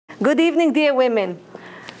Good evening, dear women.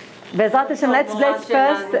 Bezrat Hashem, let's bless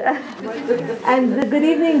first. And good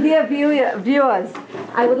evening, dear viewers.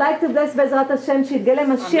 I would like to bless Bezrat Hashem, שיתגלה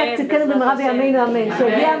משיח צדקנו במהרה בימינו אמן.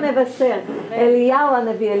 שהגיע המבשר, אליהו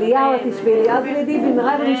הנביא, אליהו התשבי, אליהו גלעדי,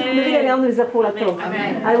 במהרה ובמשך נביא, אליהו נביא זכור לטוב.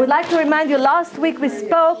 I would like to remind you, last week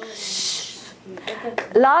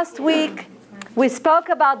we spoke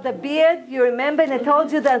about the beard. You remember, and I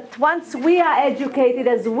told you that once we are educated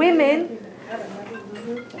as women,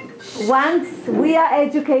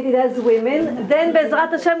 then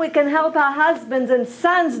Bezrat Hashem we can help our husbands and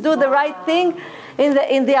sons do the right thing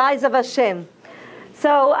in the eyes of Hashem.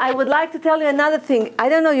 So I would like to tell you another thing. I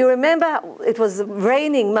don't know, you remember it was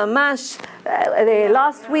raining, mamash,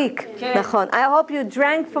 last week. I hope you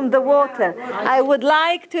drank from the water. I would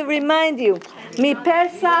like to remind you,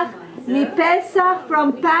 מפסח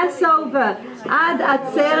from Passover עד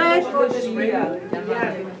עצרת,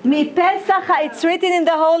 מפסח, it's written in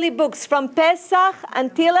the holy books, from Pesach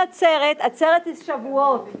until עצרת, עצרת is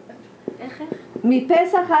שבועות.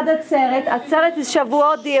 מפסח עד עצרת, עצרת is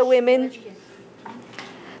שבועות, dear women.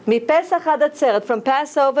 מפסח עד עצרת, from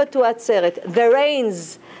Passover to עצרת, the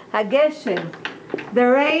rains, הגשם, the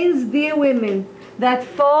rains, dear women, that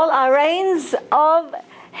fall are rains of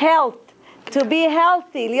health. To be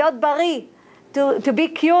healthy, להיות בריא, to be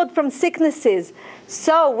cured from sicknesses.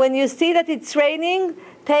 So when you see that it's raining,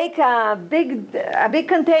 take a big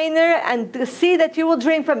container and see that you will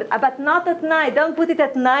drink from it, but not at night. Don't put it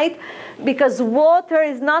at night, because water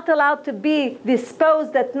is not allowed to be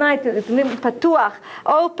disposed at night, patuach,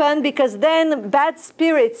 open, because then bad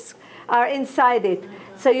spirits are inside it.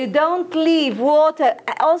 So you don't leave water,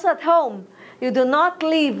 also at home. You do not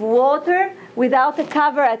leave water without a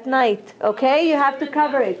cover at night, okay? You have to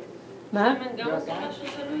cover it.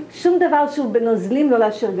 שום דבר שהוא בנוזלים לא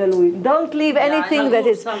להשאיר גלוי. Don't leave anything that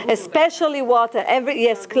is, especially water.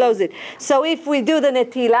 Yes, close it. So if we do the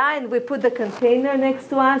netila and we put the container next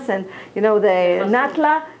to us and, you know, the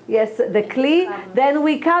natla, yes, the kli, then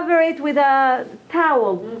we cover it with a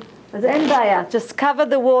towel. אז אין בעיה. Just cover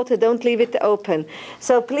the water, don't leave it open.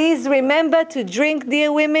 So please remember to drink,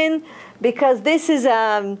 dear women, because this is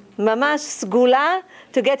a mamash sgula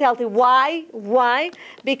to get healthy. Why? Why?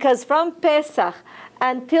 Because from Pesach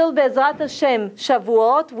until Bezrat Hashem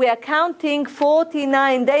Shavuot, we are counting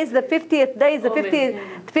 49 days, the 50th day is the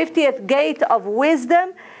 50th gate of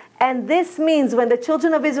wisdom. And this means when the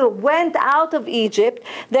children of Israel went out of Egypt,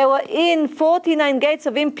 they were in 49 gates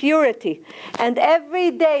of impurity. And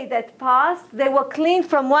every day that passed, they were cleaned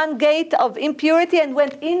from one gate of impurity and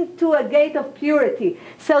went into a gate of purity.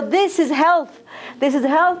 So this is health. This is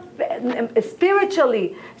health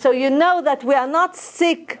spiritually. So you know that we are not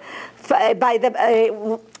sick by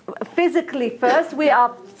the physically first. We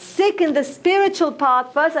are sick in the spiritual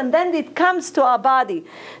part first, and then it comes to our body.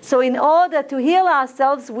 So in order to heal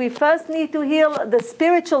ourselves, we first need to heal the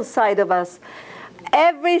spiritual side of us.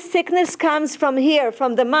 Every sickness comes from here,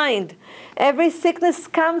 from the mind. Every sickness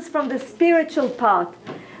comes from the spiritual part.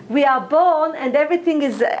 We are born and everything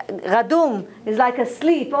is radum, is like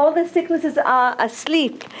asleep. All the sicknesses are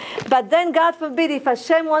asleep. But then, God forbid, if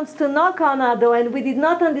Hashem wants to knock on our door and we did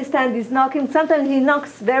not understand His knocking, sometimes He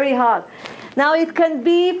knocks very hard. Now it can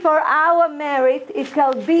be for our merit, it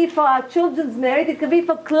can be for our children's merit, it can be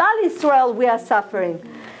for Klal Yisrael we are suffering.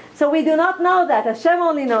 So we do not know that, Hashem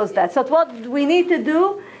only knows that. So what we need to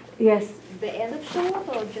do, yes? The end of Shavuot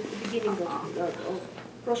or just the beginning of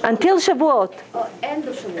until Shavuot. End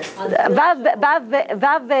of Shavuot.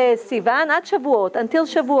 Vav Sivan, at Shavuot, until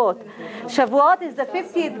Shavuot. Shavuot is the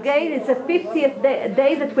 50th day, it's the 50th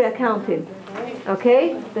day that we are counting.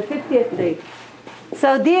 Okay? The 50th day.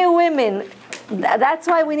 So dear women, that's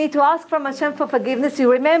why we need to ask from Hashem for forgiveness.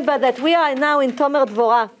 You remember that we are now in Tomer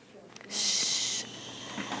Dvorah.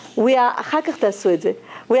 We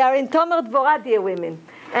are in Tomer Dvorah, dear women.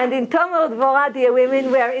 And in Tomer Dvorah, dear women,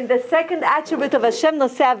 we are in the second attribute of Hashem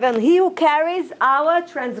Nosei Aven, He who carries our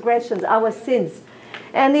transgressions, our sins.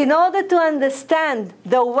 And in order to understand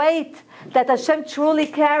the weight that Hashem truly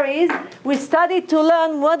carries, we studied to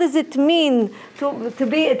learn what does it mean to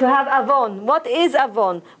have avon. What is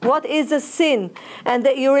avon? What is a sin? And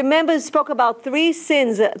you remember we spoke about three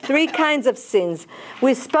sins, three kinds of sins.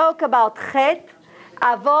 We spoke about chet,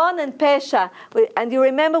 avon, and pesha. And you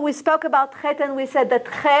remember we spoke about chet and we said that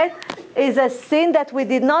chet is a sin that we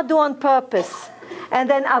did not do on purpose. And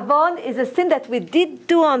then avon is a sin that we did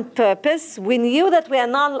do on purpose. We knew that we are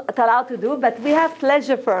not allowed to do, but we have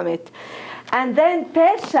pleasure from it. And then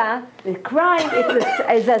pesha, the crime,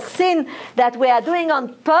 is a sin that we are doing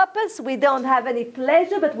on purpose. We don't have any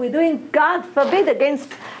pleasure, but we're doing, God forbid, against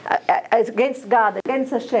God,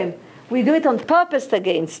 against Hashem. We do it on purpose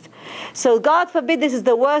against. So God forbid, this is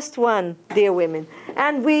the worst one, dear women.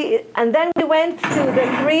 And then we went to the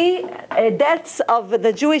 3 deaths of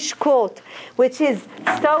the Jewish court, which is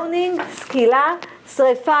stoning, skila,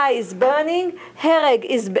 srefa is burning, hereg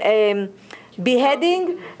is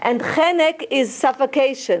beheading, and chenek is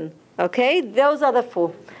suffocation. Okay, those are the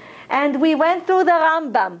 4. And we went through the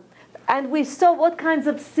Rambam, and we saw what kinds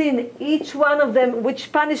of sin, each one of them,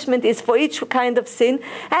 which punishment is for each kind of sin.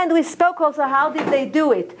 And we spoke also how did they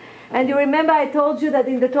do it. And you remember I told you that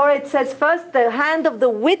in the Torah it says first the hand of the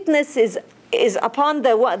witness is upon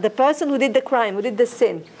the person who did the crime, who did the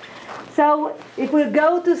sin. So if we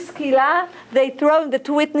go to skila, the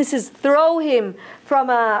 2 witnesses throw him from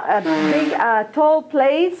a big, tall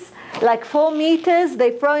place, like 4 meters,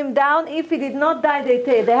 they throw him down. If he did not die,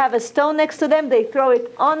 they have a stone next to them, they throw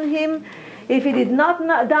it on him. If he did not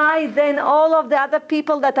die, then all of the other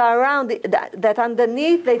people that are around, that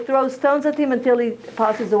underneath, they throw stones at him until he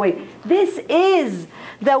passes away. This is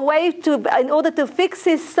the way in order to fix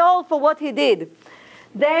his soul for what he did.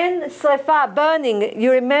 Then srefa, burning.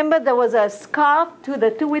 You remember there was a scarf.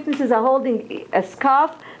 The 2 witnesses are holding a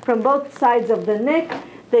scarf from both sides of the neck.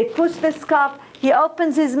 They push the scarf. He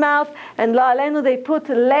opens his mouth, and lo alenu, they put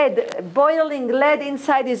lead, boiling lead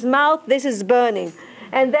inside his mouth. This is burning.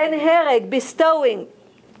 And then hereg, beheading.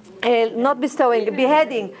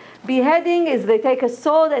 Beheading is they take a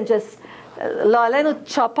sword and just lo alenu,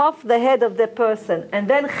 chop off the head of the person. And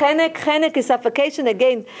then chenek is suffocation.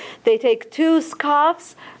 Again, they take 2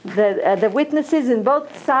 scarves, the witnesses in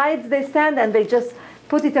both sides they stand, and they just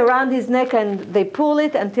put it around his neck and they pull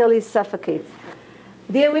it until he suffocates.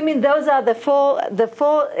 Dear women, those are the four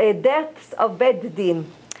deaths of Beit Din.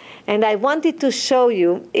 And I wanted to show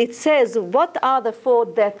you, it says, what are the 4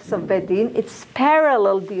 deaths of Beit Din? It's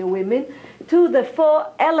parallel, dear women, to the 4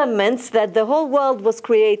 elements that the whole world was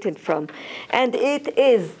created from. And it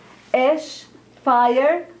is ash,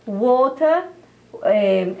 fire, water,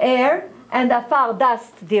 air, and afar,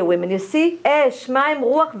 dust, dear women. You see? Ash, maim,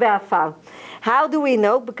 ruach, ve'afar. How do we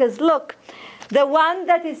know? Because look, the one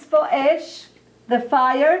that is for ash, the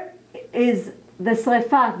fire, is the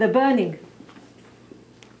srefa, the burning.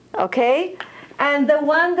 Okay? And the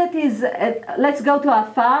one that is, let's go to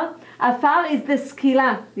afar. Afar is the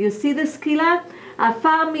skila. You see the skila?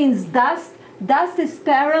 Afar means dust. Dust is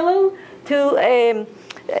parallel to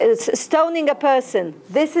stoning a person.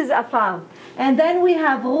 This is afar. And then we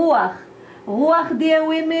have ruach. Ruach, dear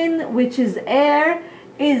women, which is air,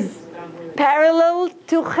 is parallel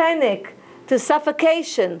to chenek, to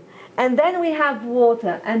suffocation. And then we have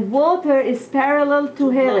water. And water is parallel to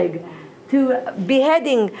hereg, to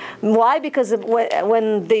beheading. Why? Because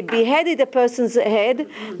when they beheaded a person's head,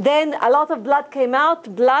 then a lot of blood came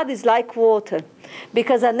out. Blood is like water.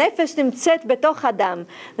 Because הנפש נמצאת בתוך אדם.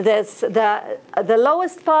 The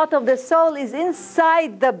lowest part of the soul is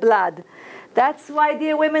inside the blood. That's why,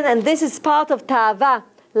 dear women, and this is part of ta'ava,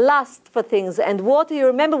 lust for things. And water, you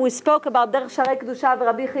remember we spoke about דרך שערי קדושה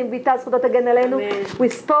ורבי חיים ויטל זכותו תגן עלינו. We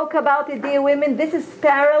spoke about it, dear women. This is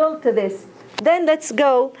parallel to this. Then let's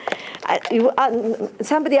go.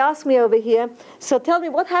 Somebody asked me over here, so tell me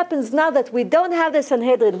what happens now that we don't have the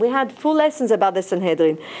Sanhedrin. We had full lessons about the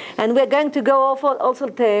Sanhedrin. And we're going to go also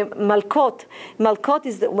to Malkot. Malkot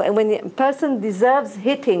is when a person deserves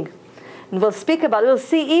hitting. And we'll speak about it. We'll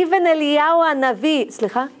see even Eliyahu Hanavi.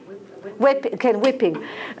 Slicha? Whipping.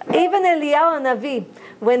 Even Eliyahu Hanavi,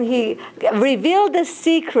 when he revealed the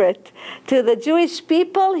secret to the Jewish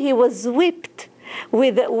people, he was whipped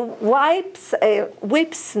with whips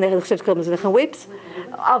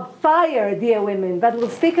of fire, dear women. But we'll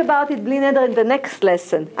speak about it, bli neder, in the next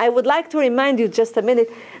lesson. I would like to remind you just a minute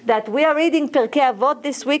that we are reading Pirkei Avot.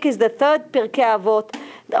 This week is the 3rd Pirkei Avot.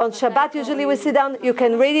 On Shabbat, usually we sit down. You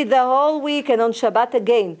can read it the whole week, and on Shabbat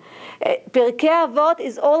again. Pirkei Avot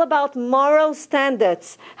is all about moral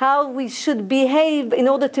standards, how we should behave in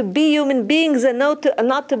order to be human beings and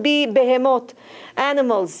not to be behemoth,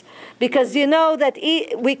 animals. Because you know that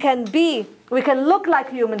we can look like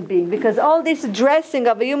a human being, because all this dressing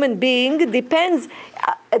of a human being depends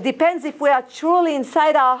if we are truly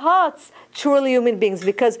inside our hearts, truly human beings.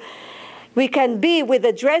 Because we can be with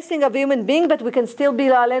the dressing of a human being, but we can still be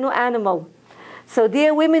la'alenu animal. So,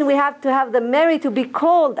 dear women, we have to have the merit to be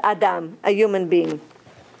called Adam, a human being.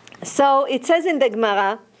 So it says in the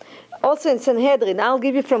Gemara, also in Sanhedrin, I'll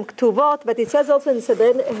give you from Ktuvot, but it says also in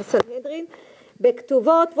Sanhedrin,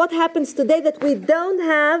 Bektuvot, what happens today that we don't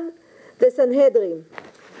have the Sanhedrin?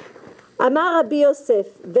 Amar Rabbi Yosef,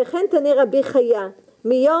 V'chen tani Rabbi Chaya,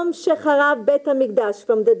 Miyom shecharav bet hamikdash,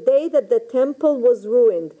 from the day that the temple was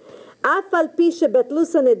ruined, אף על פי שבטלו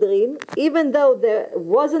סנהדרין, even though there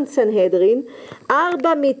wasn't Sanhedrin,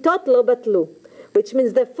 4 מיתות לא בטלו. Which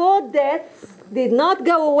means the 4 deaths did not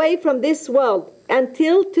go away from this world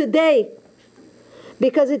until today.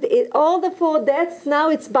 Because all the 4 deaths, now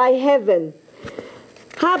it's by heaven.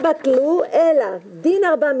 הבטלו, אלא דין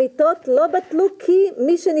 4 מיתות לא בטלו כי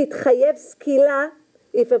מי שנתחייב סקילה,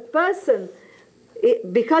 if a person,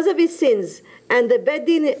 because of his sins, and the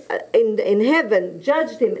Bedin in heaven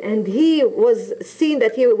judged him, and he was seen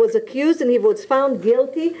that he was accused and he was found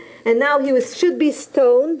guilty, and now he should be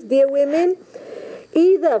stoned, dear women,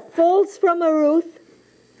 either falls from a roof,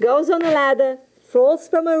 goes on a ladder, falls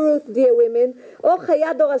from a roof, dear women, or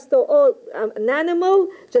chaya dorasto, or an animal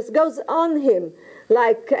just goes on him,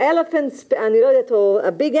 like elephants, or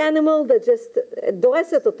a big animal that just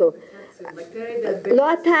דורסת אותו. לא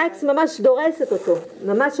attacks, ממש דורסת אותו,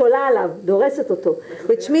 ממש עולה עליו, דורסת אותו,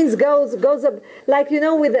 which means goes up, like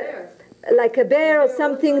with like a bear or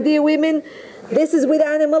something, dear women. This is with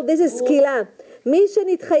animal, this is סקילה. מי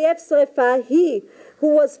שנתחייב שריפה, he who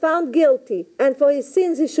was found guilty, and for his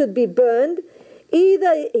sins he should be burned,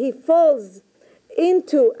 either he falls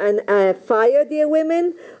into a fire, dear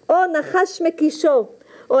women, or נחש מקישו,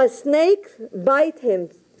 or a snake bite him.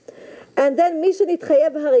 And then Misha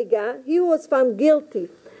nitchayev hariga, he was found guilty,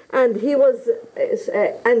 and he was,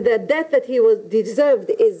 and the death that he was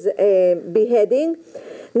deserved is beheading.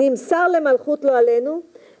 Nimsar lemalchut lo alenu.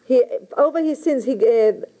 He, over his sins, he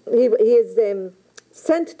is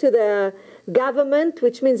sent to the government,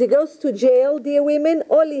 which means he goes to jail, dear women,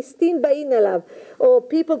 or listin bain alav, or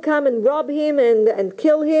people come and rob him and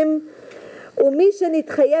kill him. Umisha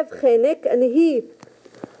nitchayev chenek, and he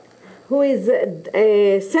who is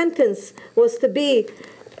sentenced was to be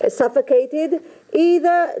suffocated,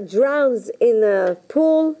 either drowns in a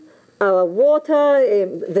pool, water,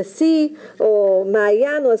 the sea, or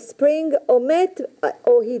maayan, or spring, or met,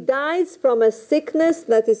 or he dies from a sickness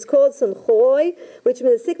that is called sanchoroi, which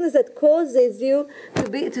means a sickness that causes you to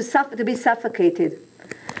be suffocated.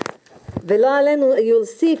 Velo alenu, you'll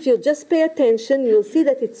see, if you just pay attention, you'll see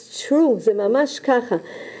that it's true. Ze mamash kacha.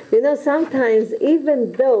 Sometimes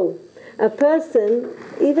even though a person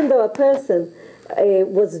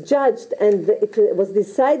was judged and it was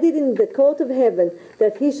decided in the court of heaven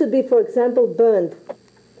that he should be, for example, burned.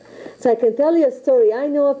 So I can tell you a story. I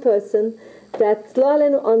know a person that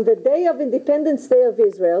on the day of Independence Day of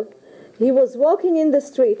Israel, he was walking in the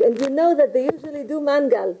street, and that they usually do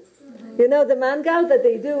mangal. The mangal that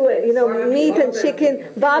they do, meat and chicken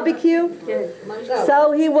barbecue.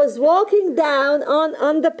 So he was walking down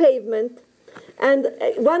on the pavement, and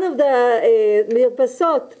one of the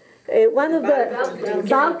mirpasot, one of the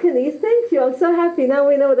balconies, thank you, I'm so happy, now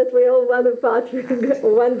we know that we're all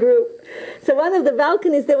one group. So one of the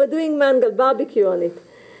balconies, they were doing mangal, barbecue on it.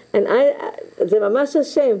 And זה ממש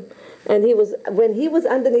השם. And when he was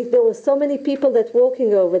underneath, there were so many people that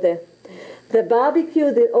walking over there. The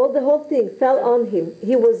barbecue, the whole thing fell on him.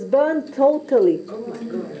 He was burned totally. Oh my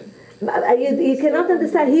God. You cannot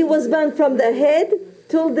understand. He was burned from the head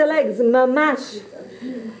to the legs, mamash.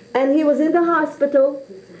 And he was in the hospital,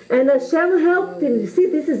 and Hashem helped him. You see,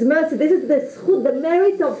 this is mercy. This is the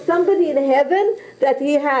merit of somebody in heaven that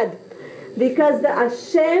he had. Because the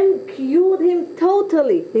Hashem cured him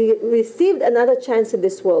totally. He received another chance in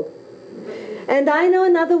this world. And I know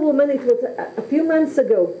another woman, it was a few months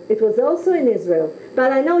ago. It was also in Israel.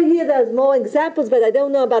 But I know here there's more examples, but I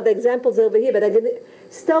don't know about the examples over here. But I did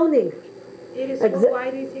stoning. Why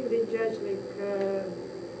do you think the judge,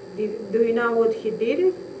 do you know what he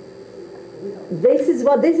did? This is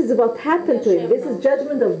what happened to him. This is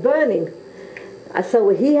judgment of burning. So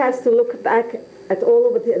he has to look back at all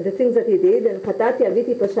of the things that he did, and patati,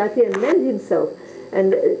 aviti, pashati, and mend himself.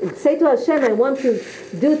 And say to Hashem, I want to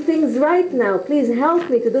do things right now. Please help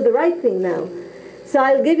me to do the right thing now. So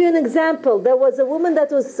I'll give you an example. There was a woman that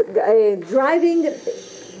was driving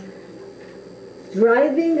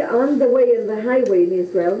on the way in the highway in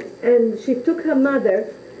Israel, and she took her mother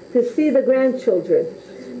to see the grandchildren.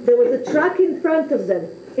 There was a truck in front of them.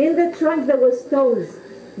 In the truck there were stones,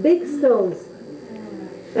 big stones.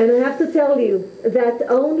 And I have to tell you that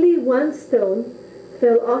only one stone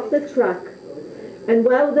fell off the truck. And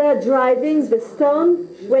while they're driving, the stone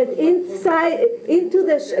went into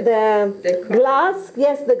the glass.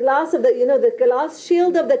 Yes, the glass of the glass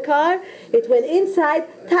shield of the car. It went inside,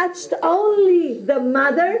 touched only the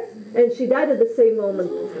mother, and she died at the same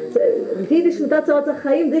moment. So,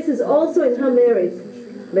 this is also in her merit,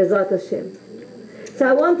 Bezrat Hashem. So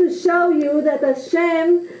I want to show you that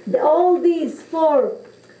Hashem, all these 4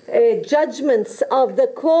 judgments of the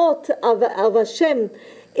court of Hashem,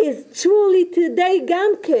 is truly today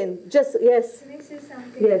Gamken. Just, yes. Can I say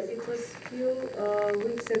something? Yes. It was few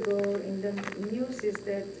weeks ago in the news is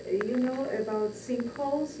that you know about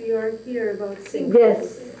sinkholes. You are here about sinkholes.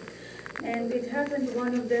 Yes. And it happened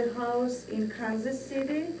one of the house in Kansas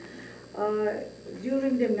City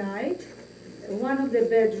during the night. One of the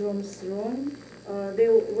bedrooms room.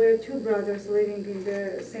 There were two brothers living in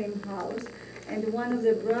the same house, and one of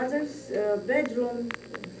the brothers' bedroom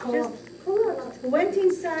just collapsed, went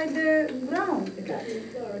inside the ground.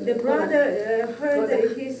 The brother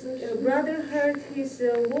heard his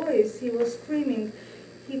voice. He was screaming.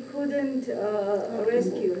 He couldn't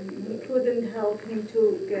rescue him. He couldn't help him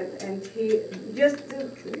to get, and he just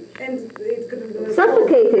and it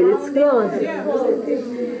Suffocated. It's gone.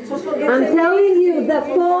 I'm telling you, the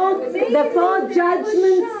four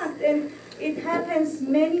judgments. And it happens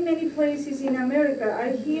many places in America.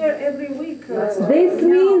 I hear every week. This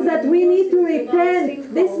means that we need to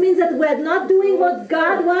repent. This means that we're not doing what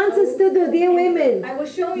God wants us to do, dear women. I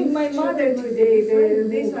was showing my mother today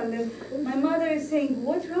this one. My mother is saying,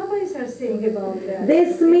 what rabbis are saying about that?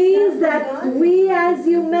 This means that we as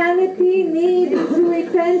humanity need to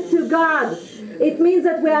repent to God. It means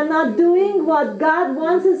that we are not doing what God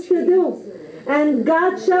wants us to do. And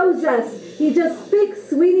God shows us. He just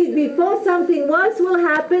speaks. We need, before something worse will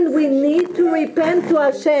happen, we need to repent to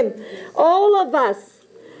Hashem. All of us.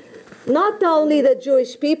 Not only the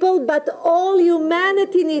Jewish people, but all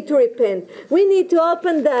humanity need to repent. We need to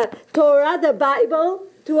open the Torah, the Bible,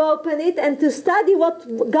 to open it and to study what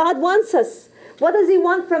God wants us. What does He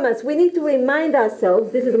want from us? We need to remind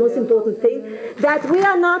ourselves, this is the most important thing, that we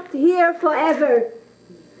are not here forever.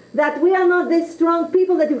 That we are not this strong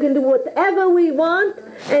people that you can do whatever we want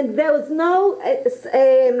and there was no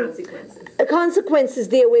consequences,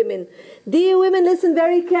 dear women. Dear women, listen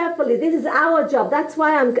very carefully. This is our job. That's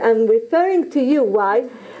why I'm referring to you. Why?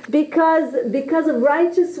 Because of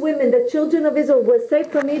righteous women, the children of Israel were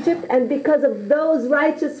saved from Egypt, and because of those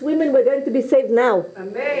righteous women, we're going to be saved now.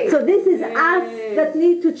 Amen. So this is us that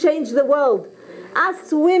need to change the world.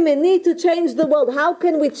 Us women need to change the world. How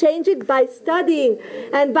can we change it? By studying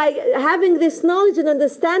and by having this knowledge and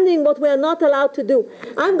understanding what we are not allowed to do.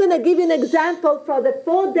 I'm going to give you an example for the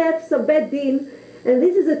 4 deaths of Bet Din, and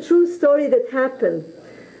this is a true story that happened.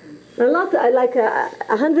 Like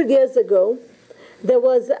 100 years ago, there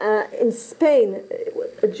was in Spain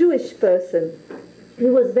a Jewish person. He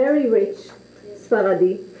was very rich,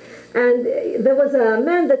 Sfaradi. And there was a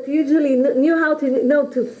man that usually knew how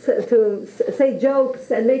to say jokes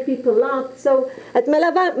and make people laugh. So at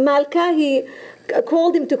Melave Malka, he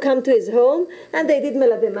called him to come to his home, and they did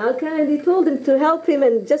Melave Malka, and he told him to help him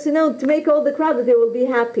and just, to make all the crowd that they will be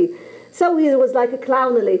happy. So he was like a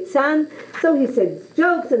clown, a litzan. So he said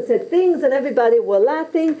jokes and said things, and everybody were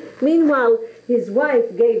laughing. Meanwhile, his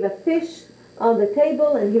wife gave a fish on the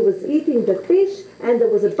table, and he was eating the fish, and there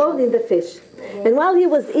was a bone in the fish. And while he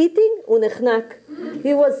was eating,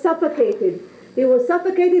 he was suffocated. He was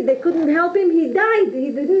suffocated, they couldn't help him, he died.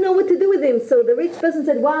 He didn't know what to do with him. So the rich person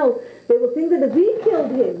said, wow, they will think that we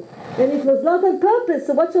killed him. And it was not on purpose,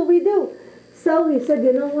 so what shall we do? So he said,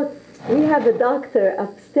 you know what, we have a doctor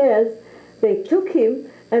upstairs. They took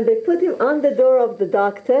him, and they put him on the door of the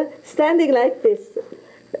doctor, standing like this,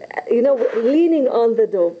 leaning on the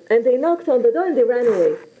door. And they knocked on the door and they ran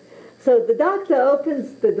away. So the doctor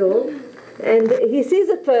opens the door and he sees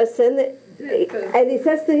a person and he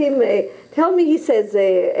says to him, tell me, he says,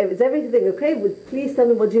 is everything okay? Please tell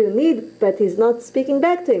me what you need. But he's not speaking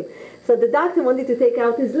back to him. So the doctor wanted to take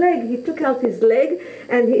out his leg. He took out his leg,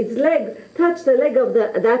 and his leg touched the leg of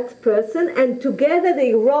that person, and together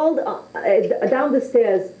they rolled down the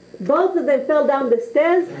stairs. Both of them fell down the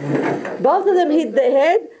stairs. Both of them hit the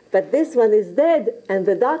head, but this one is dead. And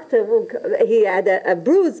the doctor, he had a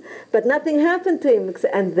bruise, but nothing happened to him.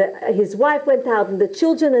 And his wife went out, and the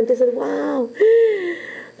children, and they said, wow,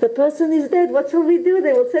 the person is dead. What shall we do?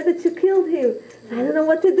 They will say that you killed him. I don't know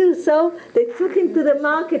what to do. So they took him to the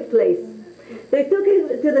marketplace. They took him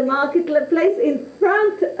to the marketplace in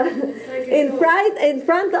front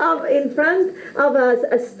of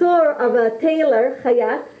a store of a tailor,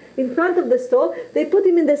 Chayat. In front of the store, they put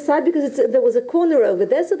him in the side because there was a corner over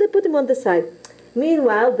there, so they put him on the side.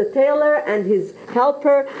 Meanwhile, the tailor and his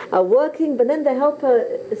helper are working, but then the helper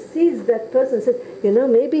sees that person and says,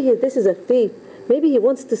 maybe this is a thief. Maybe he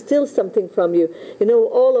wants to steal something from you. You know,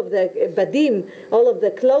 all of the badim, all of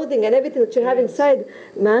the clothing and everything that you have inside,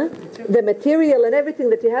 the material and everything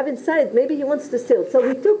that you have inside, maybe he wants to steal. So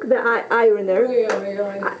he took the ironer,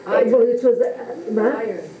 which was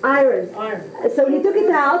iron. So he took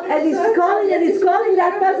it out and he's calling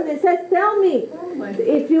that person. He says, tell me,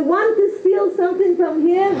 if you want to steal something from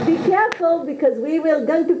here, be careful because we will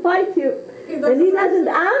going to fight you. And he doesn't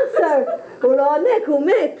answer.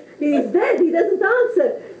 He's dead, he doesn't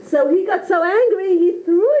answer. So he got so angry, he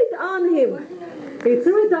threw it on him.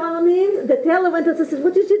 The tailor went and said,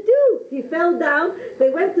 what did you do? He fell down. They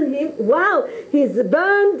went to him. Wow, he's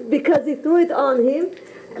burned because he threw it on him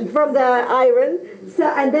from the iron. So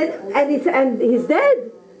and he's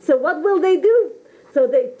dead. So what will they do? So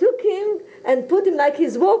they took him and put him like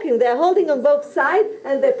he's walking. They're holding on both sides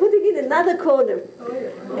and they're putting in another corner.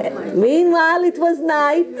 Meanwhile, it was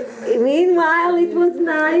night.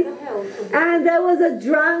 And there was a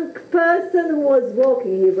drunk person who was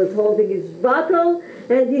walking. He was holding his bottle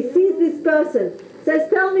and he sees this person. Says,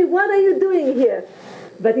 tell me, what are you doing here?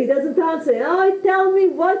 But he doesn't answer. Oh, tell me,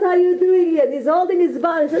 what are you doing here? And he's holding his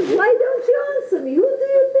bottle. He says, why don't you answer me? Who do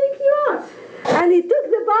you think you are? And he took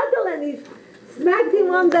the bottle and he smacked him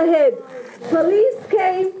on the head. Police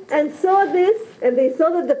came and saw this, and they saw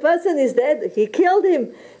that the person is dead. He killed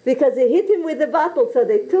him because he hit him with the bottle. So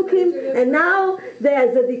they took him, and now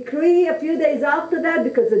there's a decree a few days after that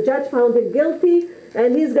because the judge found him guilty,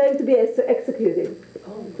 and he's going to be executed.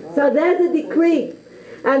 So there's a decree,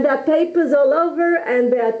 and there are papers all over,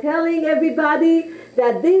 and they are telling everybody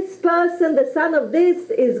that this person, the son of this,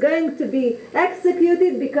 is going to be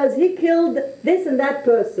executed because he killed this and that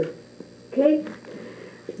person. Okay?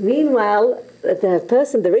 Meanwhile,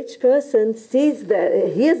 the rich person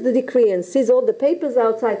hears the decree and sees all the papers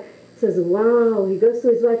outside. Says, wow. He goes to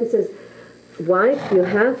his wife. He says, wife, you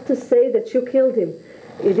have to say that you killed him.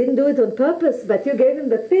 You didn't do it on purpose, but you gave him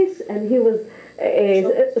the fish, and he was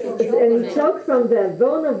and he choked from the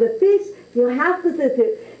bone of the fish. You have to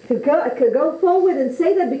go forward and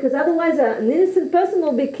say that, because otherwise an innocent person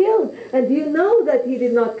will be killed, and you know that he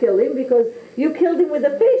did not kill him because you killed him with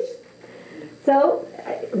a fish. So,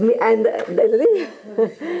 and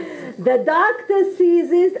the doctor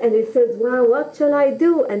sees it and he says, wow, what shall I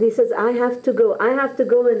do? And he says, I have to go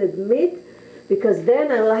and admit, because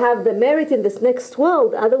then I will have the merit in this next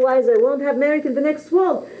world. Otherwise I won't have merit in the next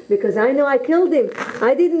world, because I know I killed him.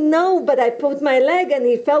 I didn't know, but I put my leg and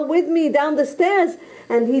he fell with me down the stairs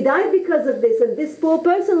and he died because of this, and this poor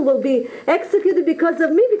person will be executed because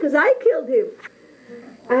of me, because I killed him.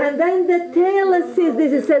 And then the tailor sees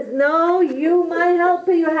this. He says, no, you, my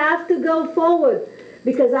helper, you have to go forward,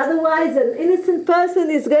 because otherwise an innocent person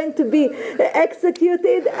is going to be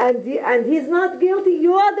executed, and he's not guilty.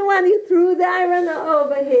 You are the one who threw the iron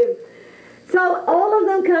over him. So all of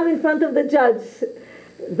them come in front of the judge.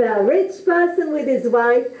 The rich person with his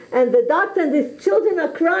wife, and the doctor, and his children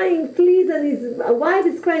are crying, please, and his wife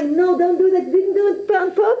is crying, no, don't do that, didn't do it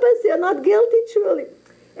on purpose, you're not guilty, truly.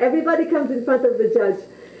 Everybody comes in front of the judge.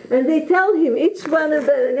 And they tell him, each one of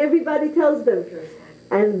them, and everybody tells them.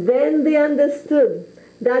 And then they understood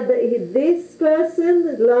that this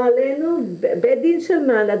person, Lo Alenu, Bedin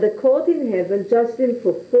Shalman, the court in heaven, judged him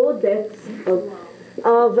for 4 deaths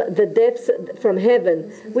of the deaths from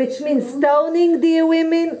heaven, which means stoning, dear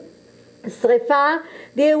women, Srefa,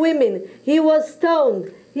 dear women. He was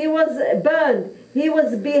stoned, he was burned, he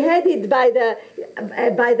was beheaded by the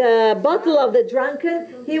bottle of the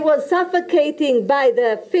drunken. He was suffocating by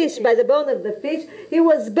the fish, by the bone of the fish. He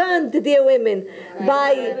was burned, dear women,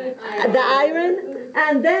 by the iron.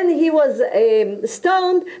 And then he was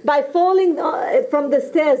stoned by falling from the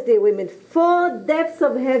stairs, dear women. 4 deaths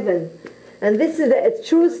of heaven. And this is a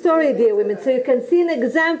true story, dear women. So you can see an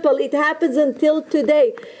example. It happens until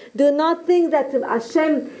today. Do not think that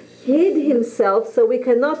Hashem hid himself so we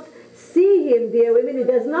cannot see him, dear women. It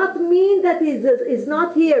does not mean that he is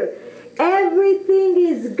not here. Everything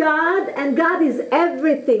is God, and God is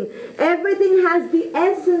everything. Everything has the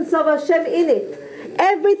essence of Hashem in it.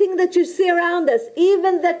 Everything that you see around us,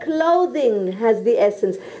 even the clothing, has the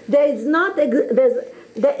essence. There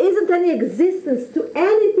isn't any existence to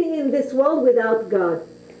anything in this world without God.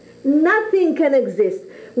 Nothing can exist.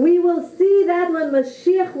 We will see that when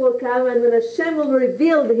Mashiach will come and when Hashem will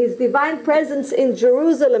reveal His divine presence in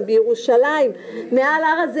Jerusalem, Yerushalayim, Me'al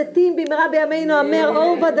Har HaZeitim, B'mera B'yameinu Amer,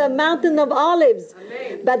 over the mountain of olives.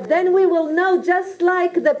 But then we will know, just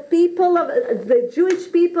like the people of the Jewish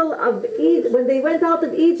people of Egypt, when they went out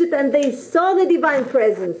of Egypt and they saw the divine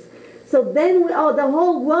presence. So then the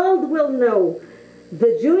whole world will know.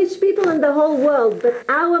 The Jewish people and the whole world. But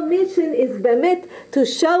our mission is Bemet, to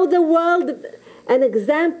show the world an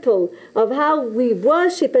example of how we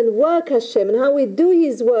worship and work Hashem and how we do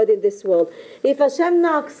His word in this world. If Hashem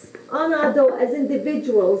knocks on our door as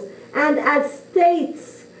individuals and as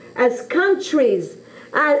states, as countries,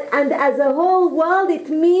 and as a whole world, it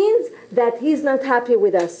means that He's not happy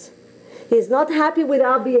with us. He's not happy with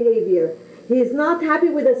our behavior. He's not happy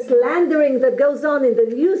with the slandering that goes on in the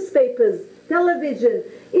newspapers, television,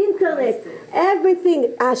 internet,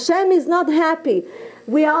 everything. Hashem is not happy.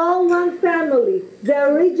 We are all one family. The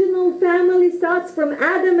original family starts from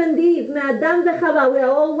Adam and Eve, Adam v'Chava. We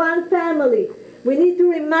are all one family. We need to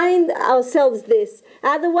remind ourselves this.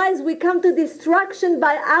 Otherwise, we come to destruction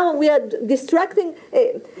we are distracting,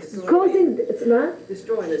 causing,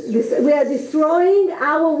 we are destroying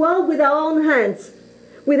our world with our own hands,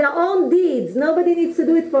 with our own deeds. Nobody needs to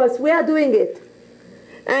do it for us. We are doing it.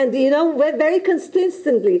 And we're very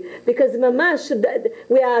consistently, because mamash,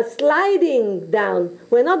 we are sliding down.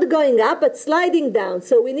 We're not going up, but sliding down.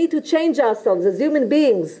 So we need to change ourselves as human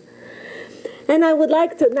beings. And I would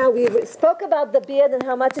like to, now we spoke about the beard and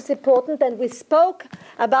how much it's important, and we spoke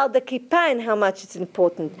about the kippah and how much it's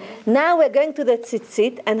important. Now we're going to the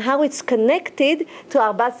tzitzit and how it's connected to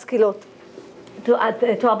Arba Skilot, to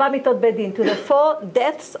Arba Mitot Bedin, to the 4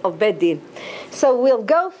 deaths of Bedin. So we'll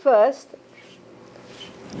go first.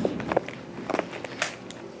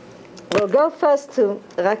 We'll go first to,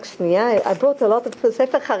 רק שנייה, I brought a lot of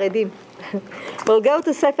Sefer Charedim. We'll go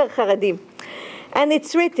to Sefer Charedim. And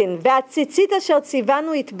it's written, והציצית אשר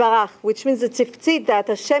ציוונו יתברך, which means the tzitzit that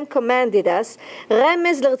Hashem commanded us,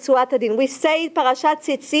 רמז לרצועת הדין. We say Parashat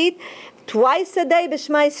Tzitzit twice a day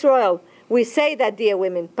b'Shema Yisrael. We say that, dear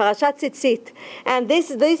women, Parashat Tzitzit. And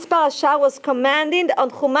this parasha was commanded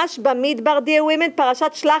on Chumash Bamidbar, dear women,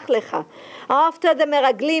 Parashat Shlach Lecha. After the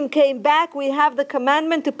Meraglim came back, we have the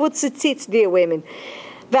commandment to put tzitzit, dear women.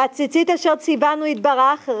 והציצית אשר ציוונו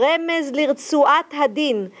יתברך, רמז לרצועת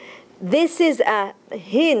הדין. This is a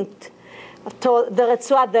hint to the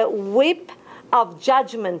Retzua, the whip of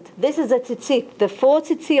judgment. This is a tzitzit, the 4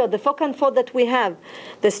 tzitzit, or the 4 kanfot that we have,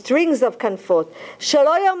 the strings of kanfot.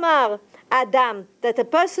 Shelo yomar Adam, that a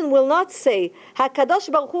person will not say, HaKadosh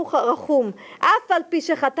Baruch Hu Rachum, Af al pi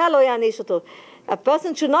shechata lo ya'anish oto. A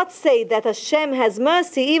person should not say that Hashem has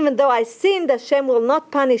mercy, even though I sinned, Hashem will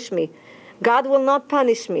not punish me. God will not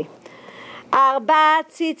punish me. Arba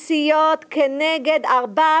tzitziyot keneged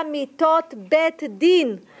arba mitot bet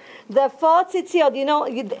din. The 4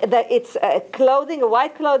 tzitziyot, it's clothing, a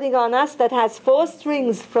white clothing on us that has 4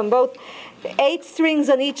 strings from both, 8 strings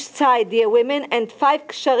on each side, dear women, and 5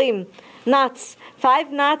 ksharim, knots,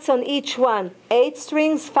 5 knots on each one. 8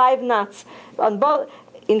 strings, 5 knots on both,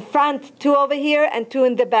 in front, 2 over here, and 2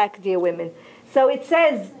 in the back, dear women. So it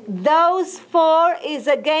says, those 4 is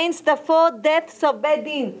against the 4 deaths of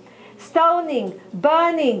Bedin. Stoning,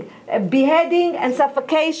 burning, beheading, and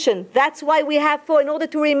suffocation. That's why we have 4, in order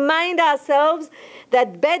to remind ourselves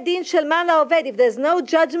that Bedin shel man la'oved. If there's no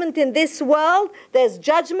judgment in this world, there's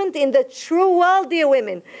judgment in the true world, dear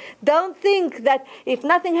women. Don't think that if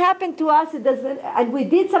nothing happened to us, it doesn't, and we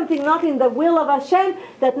did something not in the will of Hashem,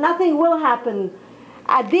 that nothing will happen.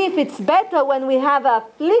 Adif, it's better when we have a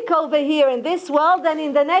flick over here in this world than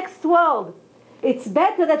in the next world. It's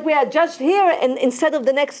better that we are judged here instead of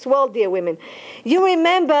the next world, dear women. You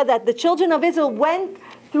remember that the children of Israel went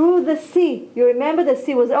through the sea. You remember the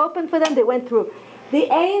sea was open for them, they went through.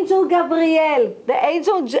 The angel Gabriel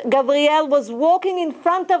was walking in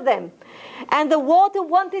front of them, and the water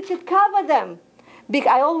wanted to cover them.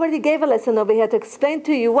 I already gave a lesson over here to explain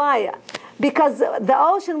to you why. Because the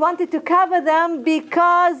ocean wanted to cover them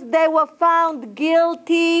because they were found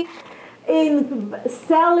guilty in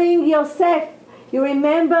selling Yosef. You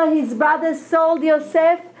remember his brothers sold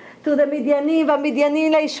Yosef to the Midyanim,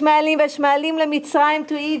 Midyanim leIshmaelim, Ishmaelim leMitzrayim,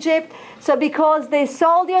 to Egypt. So because they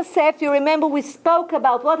sold Yosef, you remember we spoke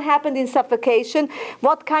about what happened in suffocation,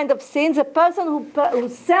 what kind of sins. A person who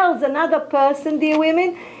sells another person, dear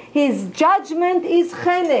women, his judgment is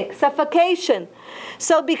chenek, suffocation.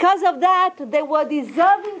 So because of that, they were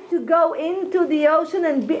deserving to go into the ocean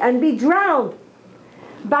and be drowned.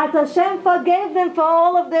 But Hashem forgave them for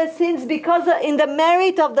all of their sins because in the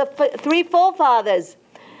merit of the 3 forefathers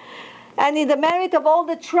and in the merit of all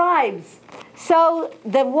the tribes. So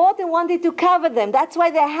the water wanted to cover them. That's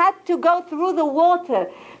why they had to go through the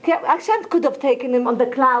water. Hashem could have taken them on the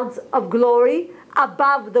clouds of glory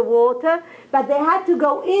above the water, but they had to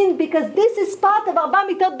go in because this is part of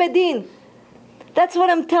Arba Mitot Bedin. That's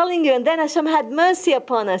what I'm telling you. And then Hashem had mercy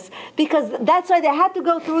upon us because that's why they had to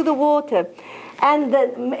go through the water. And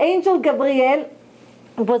the angel Gabriel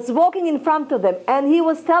was walking in front of them, and he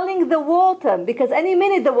was telling the water, because any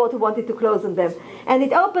minute the water wanted to close on them, and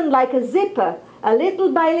it opened like a zipper, a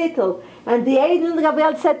little by little. And the angel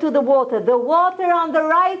Gabriel said to the water on the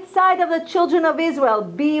right side of the children of Israel,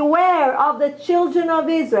 beware of the children of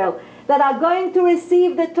Israel that are going to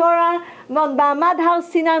receive the Torah on Ba'amad Har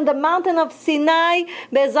Sinai, on the mountain of Sinai,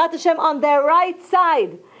 Be'ezrat Hashem, on their right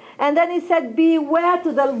side. And then he said, beware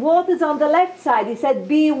to the waters on the left side. He said,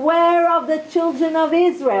 beware of the children of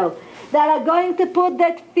Israel that are going to put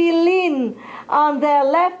that tefillin on their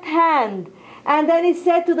left hand. And then he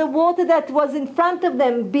said to the water that was in front of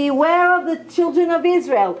them, beware of the children of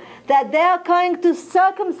Israel that they are going to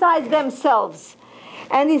circumcise themselves.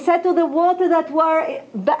 And he said to the water that were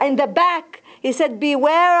in the back, he said,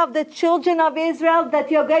 beware of the children of Israel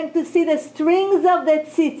that you're going to see the strings of the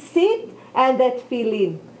tzitzit and the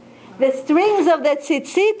tefillin. The strings of the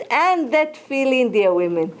tzitzit and the tefillin, dear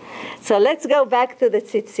women. So let's go back to the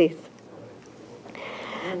tzitzit.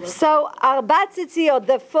 So arba tzitziot,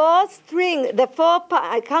 the four string,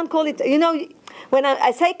 I can't call it, when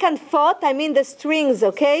I say kanfot, I mean the strings,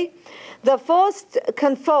 okay? The four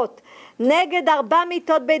kanfot, neged arba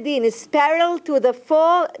mitot bedin, is parallel to the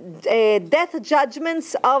four death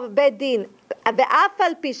judgments of bedin. Ve'af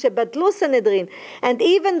al pi shebatlu Sanhedrin, and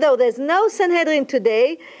even though there's no Sanhedrin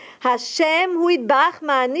today, Hashem hu yitbarach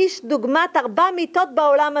ma'anish dugmat arba mitot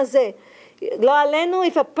ba'olam hazeh. Lo alenu,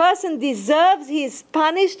 if a person deserves, he is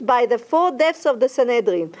punished by the four deaths of the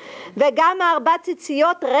Sanhedrin. וגם ארבע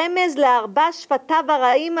ציציות רמז לארבע שפטיו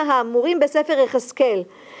הרעים האמורים בספר יחזקאל.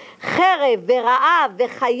 חרב ורעב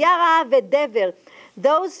וחיה רעה ודבר.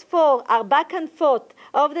 Those four, ארבע כנפות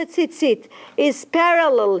of the tzitzit, is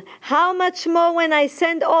parallel. How much more when I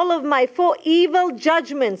send all of my four evil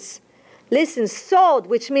judgments? Listen, sword,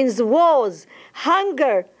 which means wars,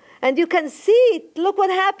 hunger, and you can see it. Look what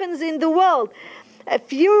happens in the world.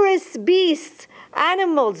 Furious beasts,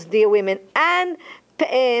 animals, dear women, and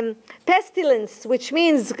pestilence, which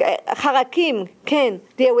means harakim, ken,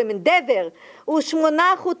 dear women, dever.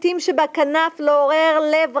 ושמונה חוטים שבכנף לעורר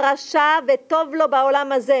לב רשע וטוב לו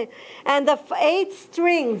בעולם הזה. And the 8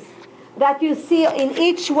 strings that you see in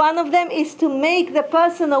each one of them is to make the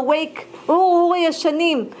person awake.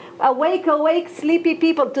 Awake, sleepy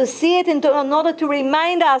people, to see it in order to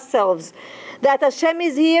remind ourselves that Hashem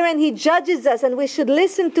is here and He judges us, and we should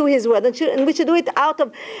listen to His word, and we should do it out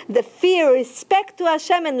of the fear, respect to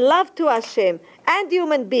Hashem, and love to Hashem and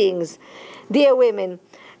human beings, dear women.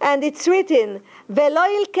 And it's written, "Velo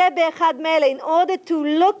yilke be'echad me'ele," in order to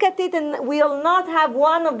look at it, and we'll not have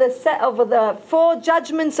one of the 4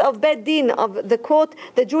 judgments of Beit Din, of the court,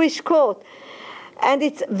 the Jewish court. And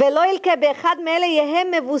it's "Velo yilke be'echad me'ele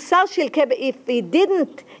yehem mevusar shilke."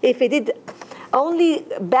 If he did only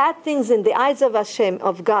bad things in the eyes of Hashem,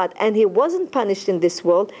 of God, and he wasn't punished in this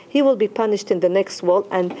world, he will be punished in the next world,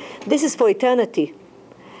 and this is for eternity.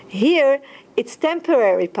 Here, it's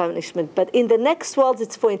temporary punishment, but in the next world,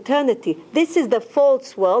 it's for eternity. This is the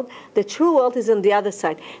false world. The true world is on the other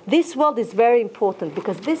side. This world is very important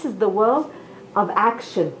because this is the world of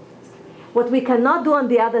action. What we cannot do on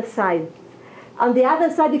the other side. On the other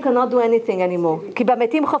side, you cannot do anything anymore. כי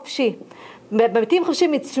במתים חופשי. במתים חופשי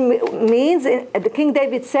means, the King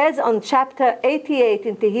David says on chapter 88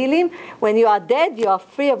 in Tehillim, when you are dead, you are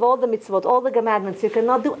free of all the mitzvot, all the commandments. You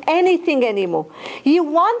cannot do anything anymore. You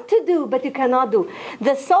want to do, but you cannot do.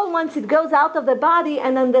 The soul, once it goes out of the body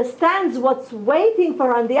and understands what's waiting for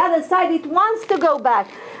her on the other side, it wants to go back.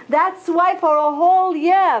 That's why for a whole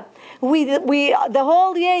year, the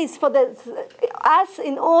whole year is for us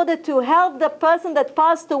in order to help the person that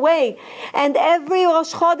passed away. And every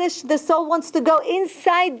Rosh Chodesh, the soul wants to go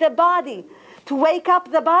inside the body, to wake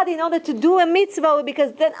up the body in order to do a mitzvah,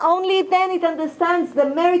 because then only then it understands the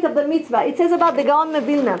merit of the mitzvah. It says about the Gaon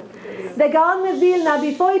Mevilna. The Gaon Mevilna,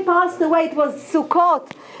 before he passed away, it was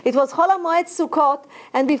Sukkot. It was Chol HaMoed Sukkot.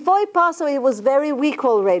 And before he passed away, he was very weak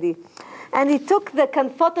already. And he took the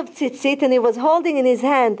kanfot of tzitzit and he was holding in his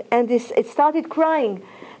hand, and it started crying.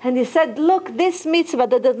 And he said, look, this mitzvah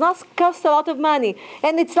that does not cost a lot of money,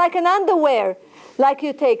 and it's like an underwear, like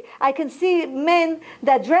you take. I can see men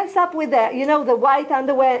that dress up with the white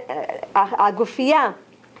underwear, agufiyah.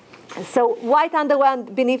 So white underwear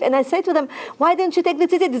beneath, and I say to them, why didn't you take the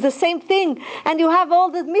tzitzit? It's the same thing, and you have all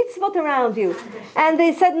the mitzvot around you. And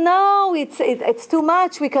they said, no, it's too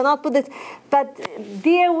much, we cannot put it. But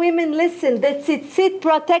dear women, listen, the tzitzit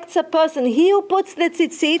protects a person. He who puts the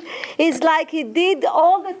tzitzit is like he did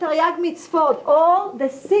all the Taryag mitzvot, all the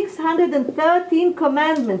 613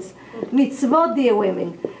 commandments, mitzvot, dear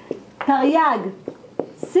women. Taryag,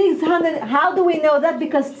 600, how do we know that?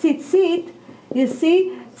 Because tzitzit, you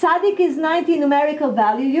see, Tzaddik is 90 numerical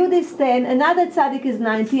value, Yud is 10, another tzaddik is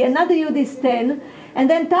 90, another Yud is 10, and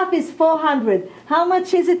then Taf is 400. How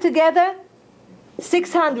much is it together?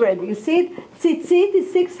 600. You see it? Tzitzit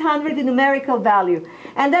is 600 in numerical value.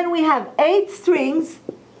 And then we have 8 strings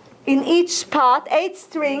in each part, 8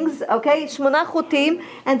 strings, okay, Shmona chutim,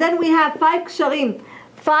 and then we have 5 ksharim,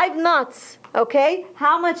 5 knots, okay?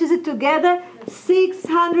 How much is it together?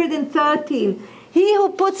 613. He who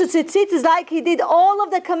puts a tzitzit is like he did all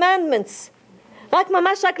of the commandments. רק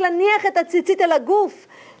ממש רק להניח את הציצית על הגוף,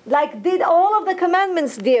 like did all of the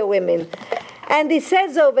commandments, dear women. And it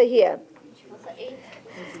says over here,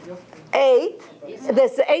 8.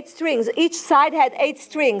 There's 8 strings. Each side had 8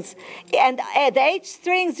 strings. And the 8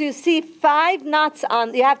 strings, you see 5 knots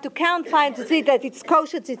on. You have to count 5 to see that it's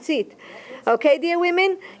kosher tzitzit. Okay, dear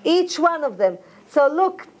women? Each one of them. So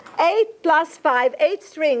look, 8 plus 5, 8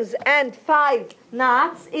 strings and 5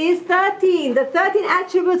 knots is 13. The 13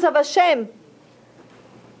 attributes of Hashem.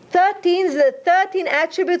 13 is the 13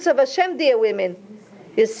 attributes of Hashem, dear women.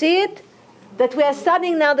 You see it? That we are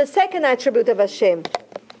studying now the second attribute of Hashem.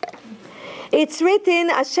 It's written,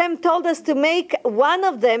 Hashem told us to make one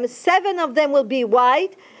of them, 7 of them will be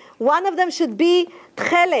white, one of them should be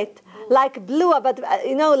tchelet, like blue, but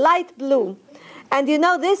light blue. And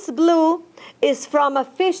this blue is from a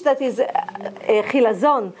fish that is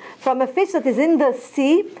chilazon, from a fish that is in the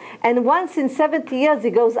sea, and once in 70 years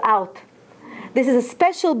it goes out. This is a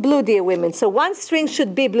special blue, dear women. So one string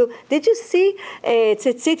should be blue. Did you see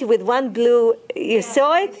tzitzit with one blue? You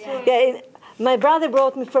saw it? Yeah. My brother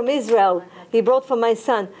brought me from Israel. He brought for my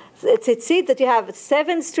son. Tzitzit that you have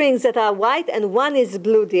 7 strings that are white and 1 is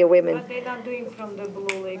blue, dear women. But they're not doing from the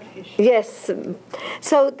blue lake fish. Yes.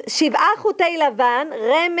 So, שבעה חוטי לבן,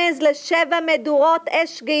 רמז לשבע מדורות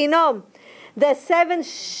אש גיהינום. The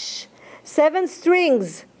 7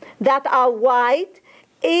 strings that are white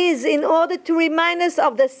is in order to remind us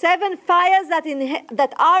of the 7 fires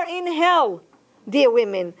that are in hell, dear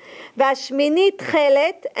women. והשמינית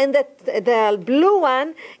תכלת, and the blue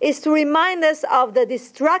one is to remind us of the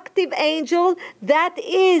destructive angel that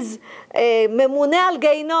is ממונה על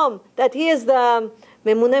גיהינום, that he is the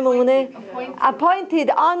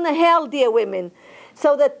appointed on the hell, dear women.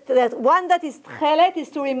 So that one that is tchelet is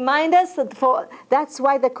to remind us that's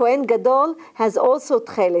why the Kohen Gadol has also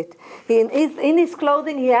tchelet. In his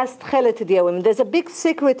clothing he has tchelet, dear women. There's a big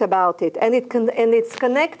secret about it, and it's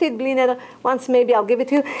connected. Once maybe I'll give it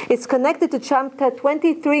to you. It's connected to chapter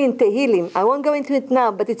 23 in Tehillim. I won't go into it now,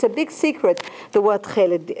 but it's a big secret. The word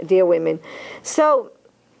tchelet, dear women. So,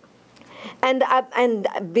 and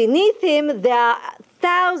beneath him there are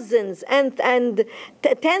thousands and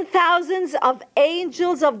 10,000s of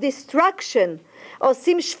angels of destruction,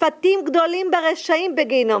 עושים שפטים גדולים ברשעים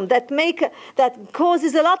בגיהינום, that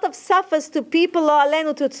causes a lot of suffers to people, לא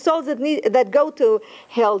עלינו, to souls that go to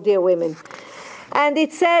hell, dear women. And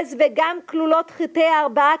it says, וגם כלולות חטאי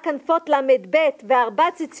 4 כנפות ל"ב,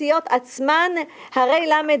 ו4 ציציות עצמן הרי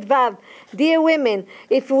ל"ו. Dear women,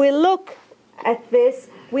 if we look at this,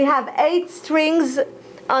 we have 8 strings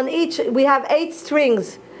on each. We have 8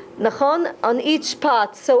 strings, nachon, on each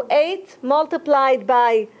part. So 8 multiplied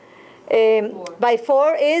by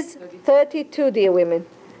 4 is 32, dear women.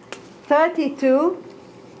 32.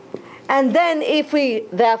 And then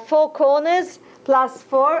there are 4 corners plus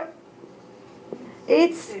 4,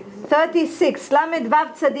 it's 36. Lamed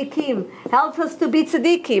Vav tzadikim helps us to be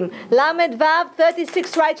tzadikim. Lamed Vav,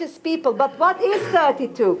 36 righteous people. But what is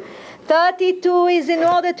 32? 32 is in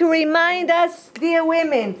order to remind us, dear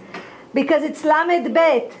women, because it's Lamed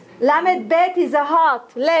Bet. Lamed Bet is a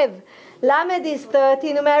heart, lev. Lamed is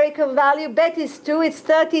 30, numerical value. Bet is 2, it's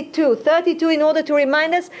 32. 32 in order to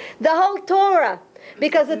remind us the whole Torah.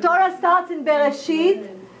 Because the Torah starts in Bereshit,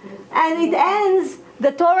 and it ends,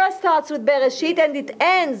 the Torah starts with Bereshit, and it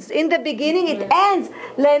ends, in the beginning, it ends,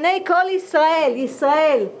 Le'nei Kol Yisrael,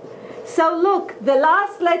 Yisrael. So look, the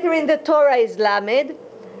last letter in the Torah is Lamed,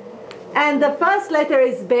 and the first letter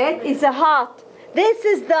is Bet, is a heart. This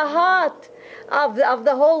is the heart of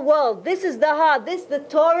the whole world. This is the heart. The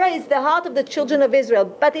Torah is the heart of the children of Israel.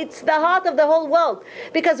 But it's the heart of the whole world.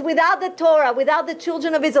 Because without the Torah, without the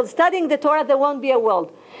children of Israel studying the Torah, there won't be a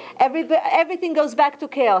world. Everything goes back to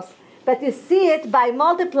chaos. But you see it by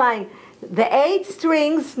multiplying the 8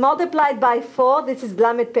 strings multiplied by 4. This is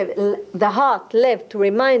Lamed Peh, the heart, Lev, to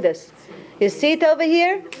remind us. You see it over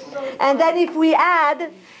here? And then if we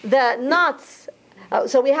add the knots,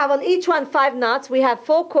 so we have on each one 5 knots, we have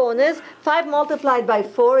 4 corners, 5 multiplied by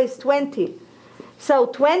 4 is 20. So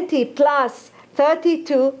 20 plus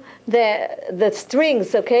 32, the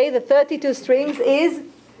strings, okay, the 32 strings is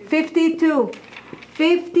 52.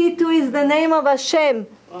 52 is the name of Hashem.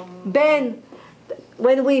 Ben.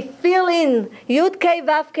 When we fill in Yud K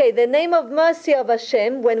Vav K, the name of mercy of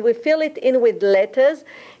Hashem, when we fill it in with letters,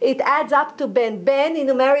 it adds up to Ben. Ben in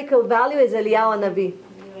numerical value is Eliyahu Hanavi.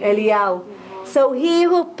 Eliyahu. So he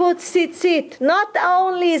who puts tzitzit not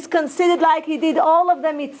only is considered like he did all of the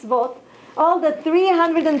mitzvot, all the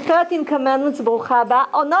 313 commandments, Baruch haba,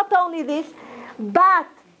 or not only this, but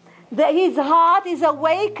his heart is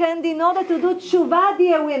awakened in order to do tshuva,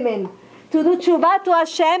 dear women. To do tshuva to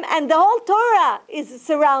Hashem, and the whole Torah is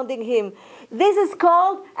surrounding him. This is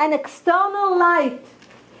called an external light.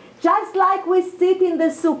 Just like we sit in the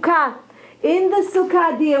sukkah. In the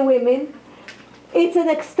sukkah, dear women, it's an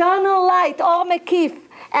external light, or mekif.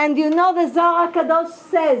 And you know the Zohar Kadosh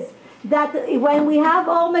says that when we have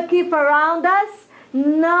or mekif around us,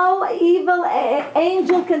 no evil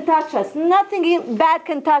angel can touch us. Nothing bad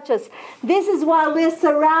can touch us. This is why we're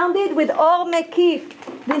surrounded with or mekif.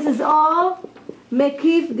 This is or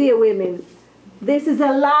mekif, dear women. This is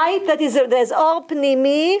a light that is, there's or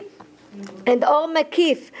pnimi and or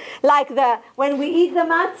mekif. Like when we eat the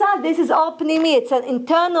matzah, this is or pnimi. It's an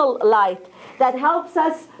internal light that helps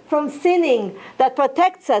us from sinning, that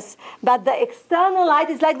protects us. But the external light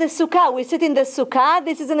is like the sukkah. We sit in the sukkah.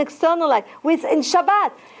 This is an external light. In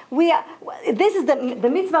Shabbat, this is the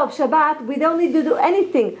mitzvah of Shabbat. We don't need to do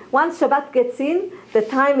anything. Once Shabbat gets in, the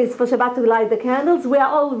time is for Shabbat to light the candles. We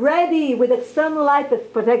are already with external light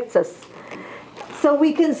that protects us. So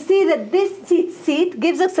we can see that this tzitzit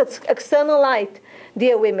gives us external light,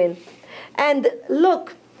 dear women. And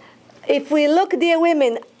look, if we look, dear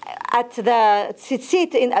women, at the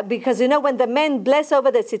tzitzit, because you know when the men bless over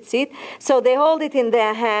the tzitzit, so they hold it in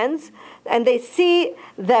their hands, and they see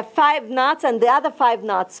the 5 knots and the other 5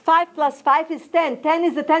 knots. 5 plus 5 is 10. 10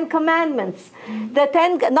 is the 10 commandments. The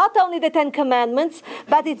 10, not only the 10 commandments,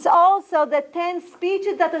 but it's also the 10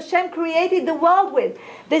 speeches that Hashem created the world with.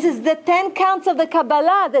 This is the 10 counts of the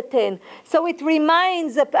Kabbalah, the 10. So it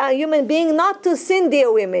reminds a human being not to sin,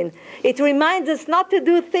 dear women. It reminds us not to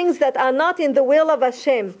do things that are not in the will of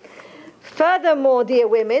Hashem. Furthermore, dear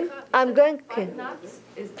women, I'm going... 5 knots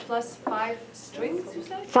is plus 5 strings, you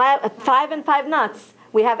said? 5 and 5 knots.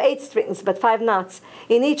 We have 8 strings, but 5 knots.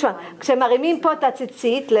 In each one. כשמרימים פה את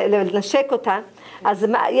הציצית, לנשק אותה, אז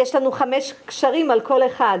יש לנו 5 קשרים על כל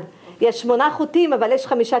אחד. יש 8 חוטים, אבל יש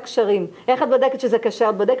 5 קשרים. איך את בודקת שזה קשר?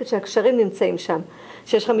 את בודקת שהקשרים נמצאים שם.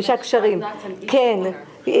 שיש 5 קשרים. כן.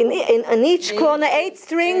 In each corner, 8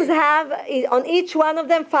 strings have, on each one of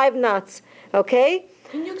them, 5 knots. Okay?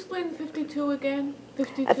 Can you explain 52 again?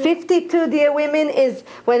 52? 52, dear women, is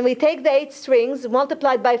when we take the 8 strings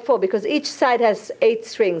multiplied by 4, because each side has 8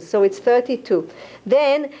 strings, so it's 32.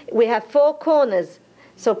 Then we have 4 corners,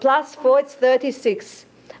 so plus 4, it's 36.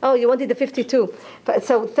 Oh, you wanted the 52.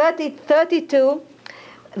 So 32,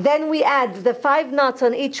 then we add the 5 knots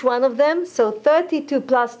on each one of them, so 32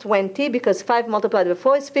 plus 20, because 5 multiplied by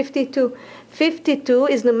 4 is 52. 52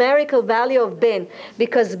 is numerical value of Ben,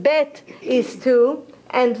 because Bet is 2,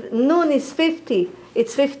 and Nun is 50.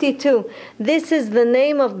 It's 52. This is the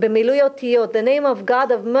name of Bemilui Otiyot, the name of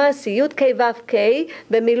God of mercy, Yud Kei Vav Kei,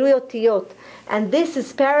 Bemilui Otiyot. And this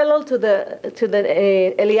is parallel to the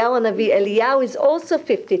Eliyahu Hanavi. Eliyahu is also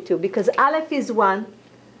 52, because Aleph is 1,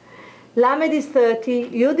 Lamed is 30,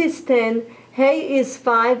 Yud is 10, Hey is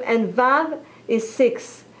 5, and Vav is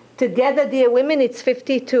 6. Together, dear women, it's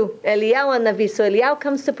 52. Eliyahu Hanavi. So Eliyahu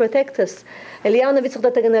comes to protect us. Eliyahu Hanavi צריך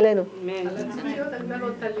לתגן עלינו.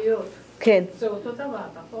 כן. זה אותו דבר,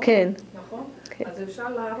 נכון? כן. נכון? אז אפשר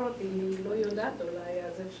להראות, אם היא לא יודעת אולי,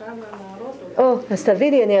 אז אפשר להראות אולי. אז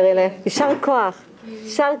תביא לי, אני אראה להם. יישר כוח.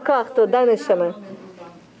 יישר כוח, תודה נשמה.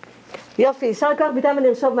 יופי, יישר כוח, בינתיים אני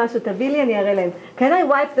ארשום משהו, תביא לי, אני אראה להם. Can I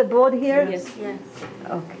wipe the board here? Yes.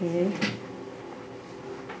 Okay.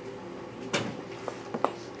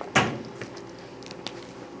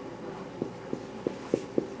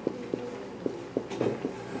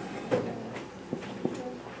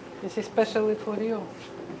 This is especially for you.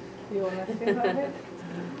 You want to think of it?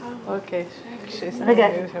 Okay. רגע,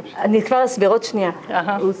 אני כבר אסביר עוד שנייה.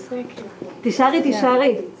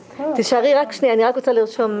 תישארי רק שנייה, אני רק רוצה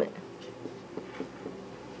לרשום.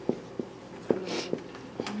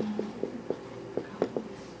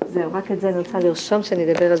 זהו, רק את זה אני רוצה לרשום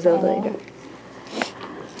שאני אדבר על זה עוד רגע.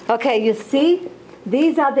 Okay, you see?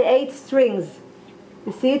 These are the 8 strings.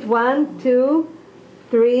 You see it? 1, 2,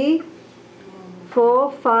 3,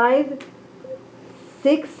 4, 5,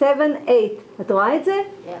 6, 7, 8. את רואה את זה?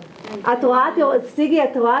 כן. את רואה, סיגי,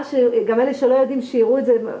 את רואה שגם אלה שלא יודעים שיראו את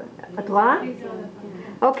זה, את רואה?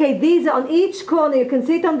 Okay, these on each corner, you can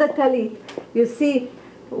see it on the talit. You see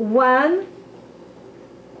 1,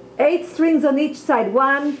 8 strings on each side.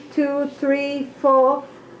 1, 2, 3, 4,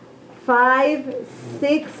 5,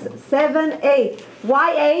 6, 7, 8.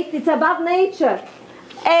 Why 8? It's above nature.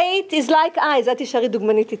 8 is like eyes. 8,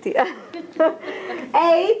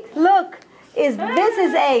 look, this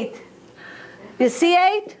is 8. You see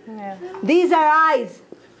 8? Yeah. These are eyes.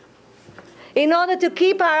 In order to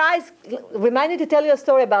keep our eyes, remind me to tell you a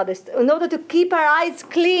story about this. In order to keep our eyes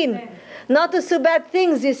clean, not to see bad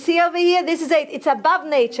things. You see over here, this is 8. It's above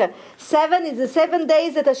nature. 7 is the 7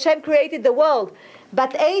 days that Hashem created the world.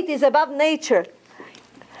 But 8 is above nature.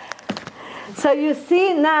 So you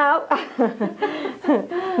see now,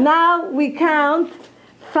 now we count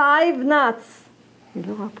 5 nuts.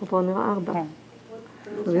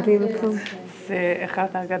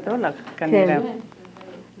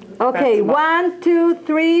 Okay, 1, 2,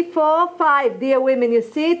 3, 4, 5. Dear women, you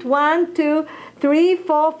see it? 1, 2, 3,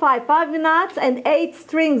 4, 5. 5 nuts and 8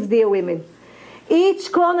 strings, dear women.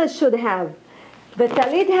 Each corner should have. The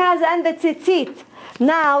talit has and the tzitzit.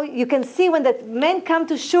 Now you can see when the men come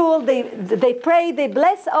to shul, they pray, they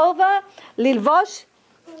bless over lilvosh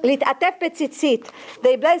להתעטף בציצית.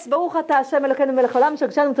 They bless ברוך אתה השם אלוקינו מלך העולם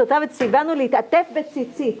שקדשנו מצוותיו וציוונו להתעטף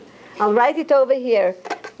בציצית. I'll write it over here.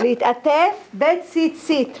 להתעטף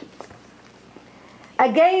בציצית.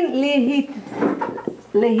 Again,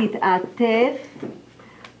 להתעטף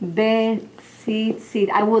בציצית.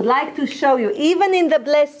 I would like to show you, even in the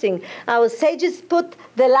blessing, our sages put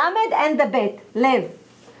the lamed and the bet, lev.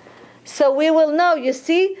 So we will know, you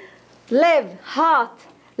see, lev, heart,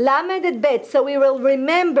 lamed and bet. So we will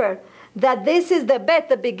remember that this is the bet,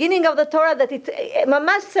 the beginning of the Torah, that it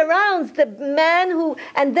mamash surrounds the man who,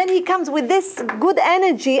 and then he comes with this good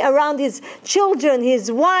energy around his children,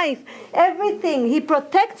 his wife, everything. He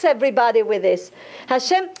protects everybody with this.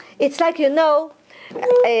 Hashem, it's like, you know,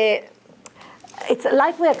 it's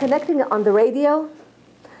like we are connecting on the radio.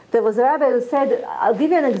 There was a rabbi who said, I'll give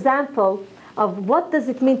you an example of what does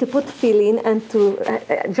it mean to put tefillin and to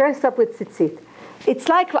dress up with tzitzit. It's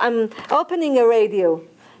like I'm opening a radio.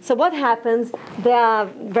 So what happens? There are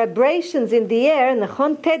vibrations in the air,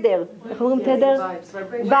 nachon teder.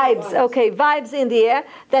 Vibes. Okay, vibes in the air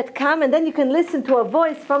that come, and then you can listen to a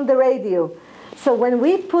voice from the radio. So when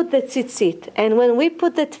we put the tzitzit and when we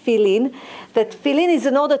put the tefillin is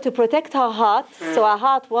in order to protect our heart, so our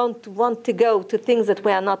heart won't want to go to things that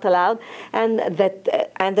we are not allowed, and that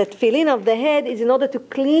tefillin of the head is in order to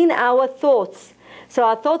clean our thoughts. So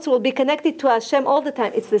our thoughts will be connected to Hashem all the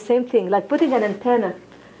time. It's the same thing, like putting an antenna.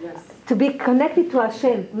 Yes. To be connected to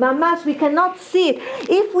Hashem. Mamash, we cannot see it.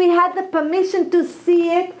 If we had the permission to see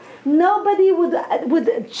it, nobody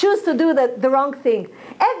would choose to do the wrong thing.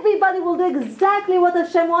 Everybody will do exactly what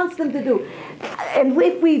Hashem wants them to do. And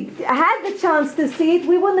if we had the chance to see it,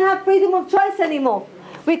 we wouldn't have freedom of choice anymore.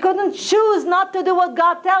 We couldn't choose not to do what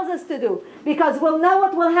God tells us to do, because we'll know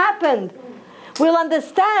what will happen. We'll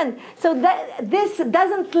understand. So that this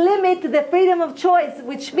doesn't limit the freedom of choice,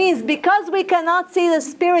 which means because we cannot see the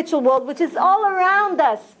spiritual world, which is all around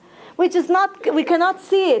us, we cannot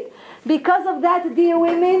see it. Because of that, dear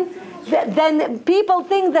women, then people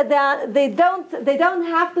think that they don't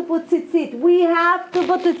have to put tzitzit. We have to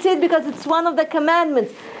put tzitzit because it's one of the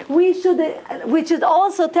commandments. We should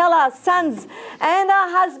also tell our sons and our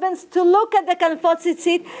husbands to look at the kanfot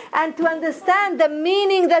tzitzit and to understand the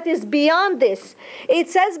meaning that is beyond this. It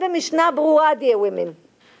says b'mishnah brura, dear women.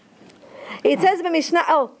 It says b'mishnah.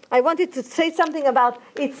 Oh, I wanted to say something about.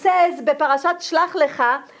 It says beparashat shlach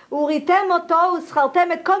lecha. Uritem oto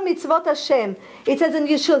uschartem et kol mitzvot Hashem. It says, and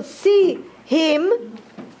you shall see him,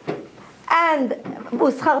 and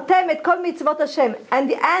uschartem et kol mitzvot Hashem,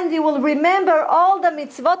 and you will remember all the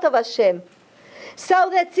mitzvot of Hashem. So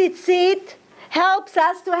that tzitzit helps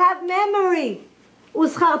us to have memory.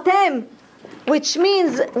 Uschartem, which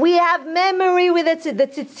means we have memory with it. The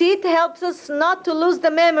tzitzit helps us not to lose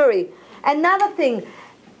the memory. Another thing,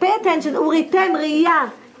 pay attention. Uritem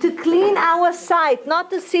riyah. To clean our sight, not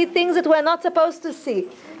to see things that we're not supposed to see.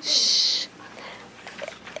 Shh.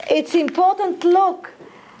 It's important. Look,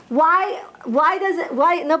 why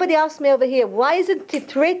nobody asked me over here? Why isn't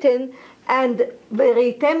it written and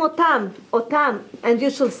v'reitem otam, and you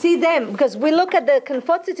shall see them? Because we look at the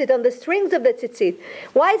kanfot tzitzit on the strings of the tzitzit.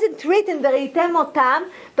 Why is it written v'reitem otam,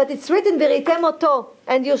 but it's written v'reitem oto,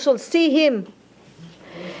 and you shall see him?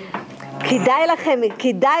 כדאי לכם,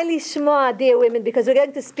 כדאי לשמוע, dear women, because we're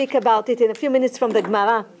going to speak about it in a few minutes from the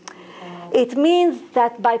Gemara. It means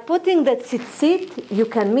that by putting the tzitzit, you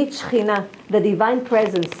can meet Shechina, the divine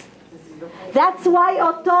presence. That's why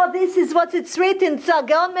Oto, this is what it's written. So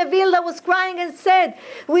Gaon Mevilna was crying and said,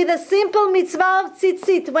 with a simple mitzvah of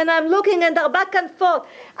tzitzit, when I'm looking at Arba Kanfot,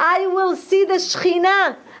 I will see the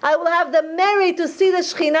Shekhinah. I will have the merit to see the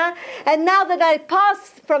Shekhinah. And now that I pass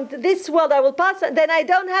from this world, I will pass, then I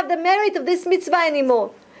don't have the merit of this mitzvah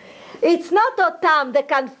anymore. It's not Otam, the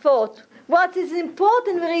Kanfot. What is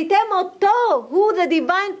important, V'ritem Oto, who the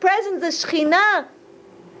divine presence, the Shekhinah.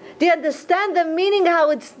 Do you understand the meaning,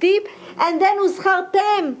 how it's deep? And then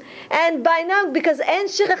Uschartem. And by now, because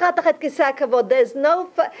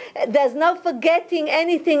there's no forgetting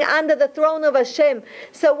anything under the throne of Hashem.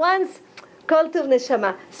 So once,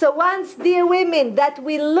 so once, dear women, that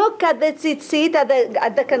we look at the tzitzit,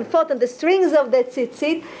 at the kanfot and the strings of the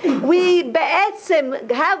tzitzit, we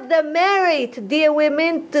be'etzem have the merit, dear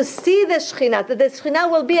women, to see the Shekhinah, that the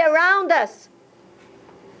Shekhinah will be around us.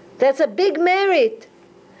 That's a big merit.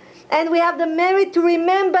 And we have the merit to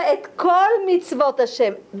remember at kol mitzvot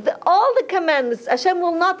Hashem. All the commandments, Hashem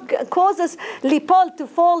will not cause us lipol, to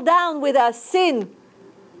fall down with our sin.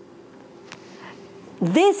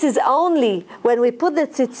 This is only when we put the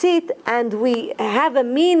tzitzit and we have a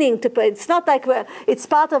meaning to put. It's not like it's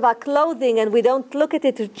part of our clothing and we don't look at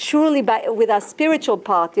it truly with our spiritual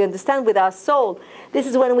part, you understand, with our soul. This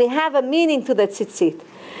is when we have a meaning to the tzitzit.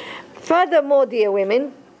 Furthermore, dear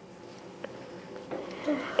women,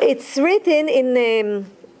 it's written in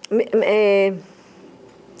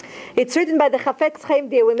it's written by the Chafetz Chaim,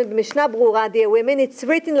 dear women, במשנה ברורה, dear women, it's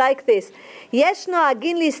written like this. יש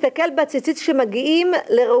נוהגים להסתכל בציצית כשמגיעים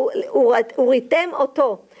וראיתם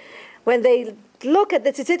אותו. When they look at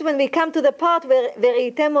the tzitzit, when we come to the part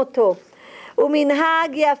וראיתם אותו.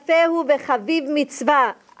 ומנהג יפה הוא וחביב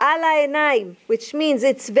מצווה על העיניים, which means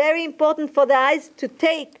it's very important for the eyes to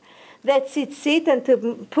take that tzitzit and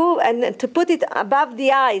to put it above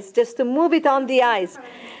the eyes, just to move it on the eyes.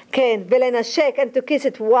 כן, ולנשק, and to kiss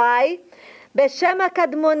it. Why? בשם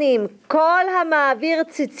הקדמונים, כל המעביר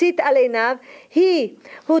ציצית על עיניו, he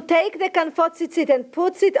who take the kanfot tzitzit and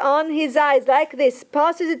puts it on his eyes like this,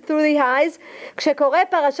 passes it through the eyes, כשקורא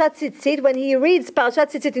פרשת ציצית, when he reads פרשת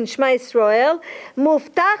ציצית in שמע ישראל,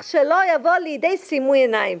 מובטח שלא יבוא לידי סימוי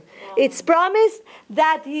עיניים. It's promised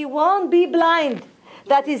that he won't be blind.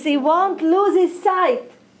 That is, he won't lose his sight.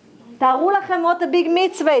 תארו לכם what a big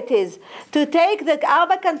mitzvah it is. To take the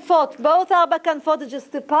Arba Kanfot, both Arba Kanfot,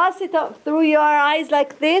 just to pass it through your eyes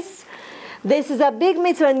like this. This is a big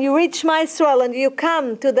mitzvah. When you reach Shema Yisrael and you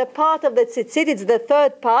come to the part of the tzitzit, it's the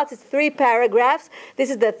third part, it's 3 paragraphs. This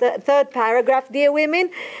is the third paragraph, dear women.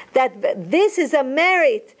 That this is a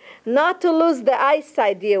merit, not to lose the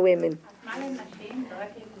eyesight, dear women.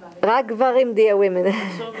 רק גברים, dear women.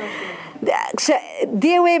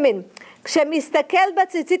 Dear women, כשמסתכל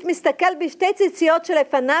בציצית, מסתכל בשתי ציציות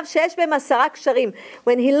שלפניו שיש בהם 10 קשרים.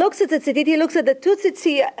 When he looks at the tzitzit, he looks at the two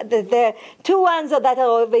ציציות, the 2 ones that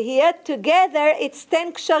are over here. Together, it's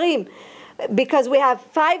 10 קשרים. Because we have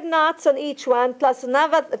 5 knots on each one, plus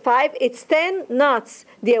another 5, it's 10 knots,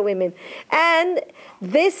 dear women. And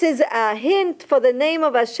this is a hint for the name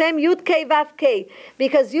of Hashem, Yud Kei Vav Kei.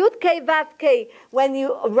 Because Yud Kei Vav Kei, when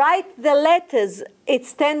you write the letters,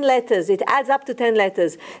 it's 10 letters. It adds up to 10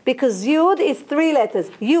 letters. Because Yud is 3 letters.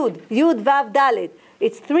 Yud Vav Dalet.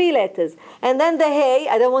 It's 3 letters. And then the Hey,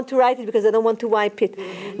 I don't want to write it because I don't want to wipe it.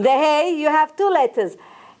 The Hey, you have 2 letters.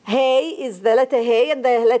 Hey is the letter Hey and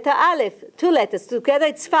the letter Aleph. 2 letters. Together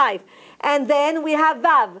it's 5. And then we have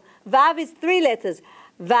Vav. Vav is 3 letters.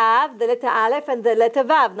 Vav, the letter Aleph, and the letter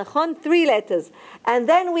Vav. Nachon, 3 letters. And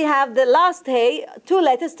then we have the last Hey, 2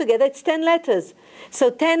 letters together. It's 10 letters. So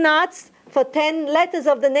 10 knots for 10 letters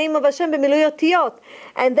of the name of Hashem b'milui otiyot.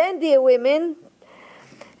 And then, dear women,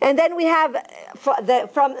 and then we have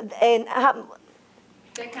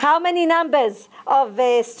how many numbers of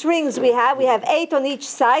strings we have? We have 8 on each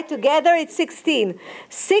side. Together it's 16.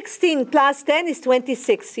 16 plus 10 is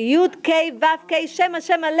 26. Yud Kei Vav Kei Shem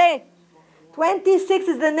Hashem Aleh. 26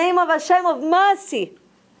 is the name of Hashem of mercy.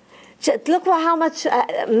 Look how much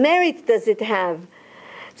merit does it have.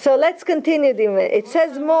 So let's continue. It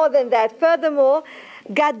says more than that. Furthermore,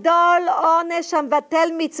 Gadol Onesh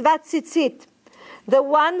Amvatel Mitzvat Tzitzit. The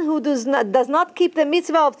one who does not keep the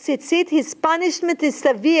mitzvah of tzitzit, his punishment is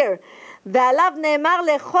severe. ועליו נאמר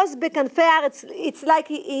לאחוז בכנפי הארץ. It's like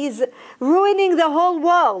he's ruining the whole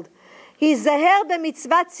world. היזהר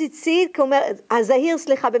במצוות ציצית, הזהיר,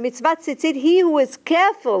 במצוות ציצית, he who is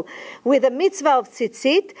careful with the mitzvah of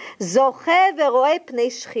ציצית, זוכה ורואה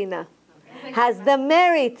פני שכינה. Has the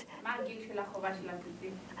merit. מה הגיל של החובה של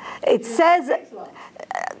הציצית? It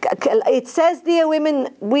says, dear women,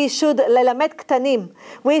 we should ללמד קטנים.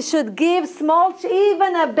 We should give small,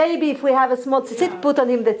 even a baby, if we have a small tzitzit, put on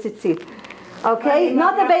him the tzitzit. Okay?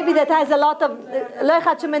 Not a baby that has a lot of, לא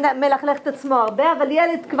אחד שמלכלך את עצמו הרבה, אבל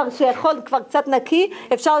ילד כבר שיכול, כבר קצת נקי,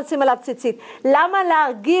 אפשר לשים עליו ציצית. למה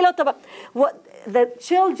להרגיל אותו? The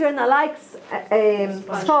children are like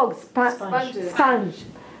sponge,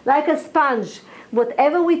 like a sponge.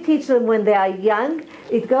 Whatever we teach them when they are young,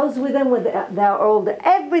 it goes with them when they are older.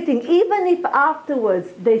 Everything, even if afterwards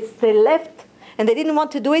they left and they didn't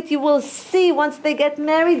want to do it, you will see once they get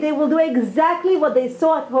married, they will do exactly what they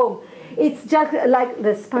saw at home. It's just like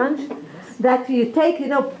the sponge that you take,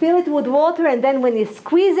 fill it with water, and then when you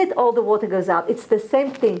squeeze it, all the water goes out. It's the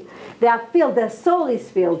same thing. They are filled, their soul is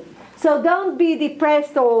filled. So don't be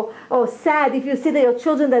depressed or sad if you see that your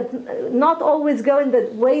children that not always go in the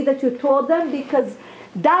way that you taught them, because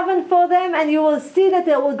daven for them and you will see that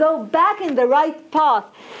they will go back in the right path.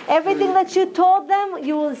 Everything that you taught them,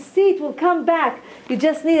 you will see it will come back. You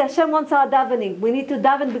just need, Hashem wants our davening. We need to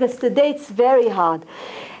daven because today it's very hard.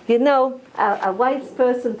 A wise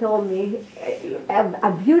person told me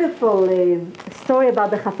a beautiful story about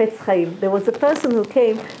the Chafetz Chaim. There was a person who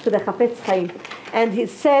came to the Chafetz Chaim and he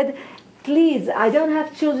said, please, I don't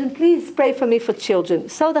have children, please pray for me for children.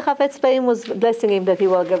 So the Chafetz Chaim was blessing him that he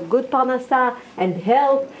will have good parnasah and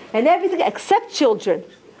health and everything except children.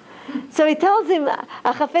 So he tells him, a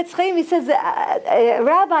Chafetz Chaim, he says,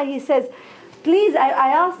 Rabbi, he says, please, I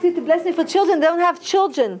asked you to bless me for children, they don't have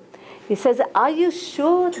children. He says, are you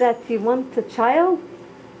sure that you want a child?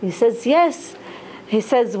 He says, yes. He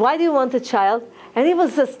says, why do you want a child? And he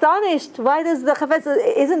was astonished. Why does the Chafetz,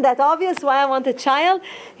 isn't that obvious why I want a child?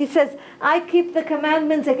 He says, I keep the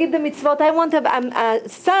commandments, I keep the mitzvot. I want a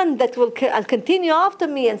son that will continue after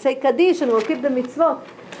me and say Kaddish and will keep the mitzvot.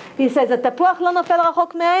 He says, התפוח לא נופל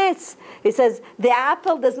רחוק מהעץ. He says, the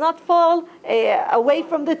apple does not fall away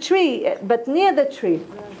from the tree, but near the tree.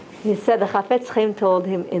 He said, the Chafetz Chaim told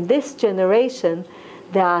him, in this generation,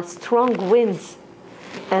 there are strong winds,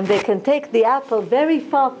 and they can take the apple very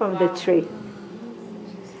far from the tree.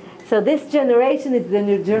 So this generation is the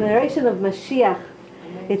new generation of Mashiach.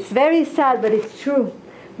 It's very sad, but it's true.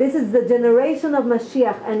 This is the generation of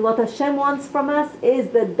Mashiach, and what Hashem wants from us is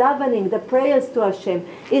the davening, the prayers to Hashem,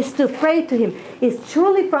 is to pray to Him. It's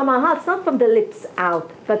truly from our hearts, not from the lips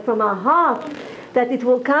out, but from our heart, that it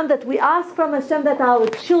will come, that we ask from Hashem that our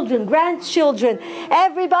children, grandchildren,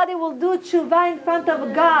 everybody will do tshuva in front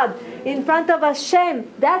of God, in front of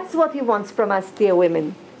Hashem. That's what He wants from us, dear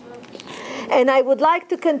women. And I would like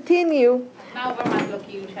to continue.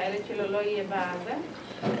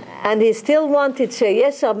 And he still wanted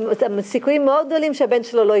שיש סיכויים מאוד גדולים שהבן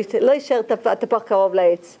שלו לא יישאר תפוח קרוב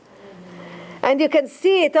לעץ. And you can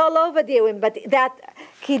see it all over, dear women, but that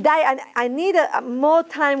כדאי, I need more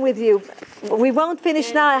time with you. We won't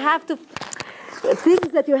finish now. I have to,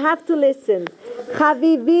 things that you have to listen.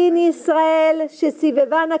 חביבין ישראל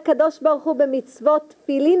שסביבן הקדוש ברוך הוא במצוות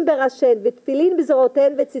תפילין בראשיהן ותפילין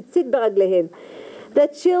בזרועותיהן וציצית ברגליהן. The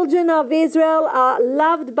children of Israel are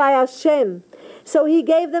loved by Hashem. So He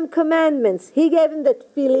gave them commandments. He gave them the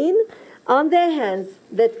tefillin on their hands,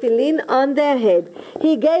 the tefillin on their head.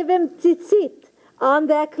 He gave them tzitzit on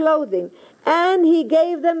their clothing. And He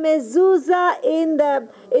gave them mezuzah in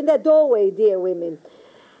the doorway, dear women.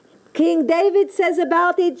 King David says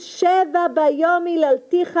about it, Sheva bayom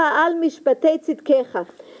ilalticha al mishpatei tzidkecha.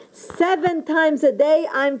 7 times a day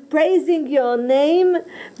I'm praising Your name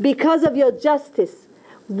because of Your justice.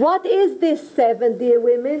 What is this 7, dear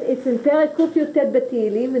women? It's in Perek Kuf Yutet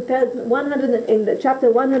B'Teilim, in the chapter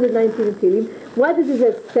 119 in Tehillim. Why does it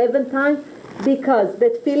say 7 times? Because the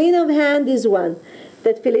tefillin of hand is 1,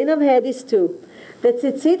 the tefillin of head is 2. The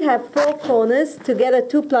tzitzit have 4 corners. Together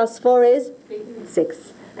 2 plus 4 is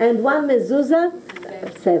 6. And 1 mezuzah,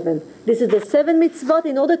 7. This is the 7 mitzvot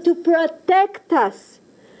in order to protect us.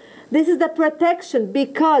 This is the protection,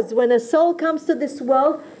 because when a soul comes to this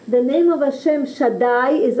world, the name of Hashem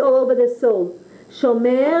Shaddai is all over the soul.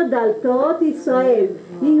 Shomer Daltot Israel.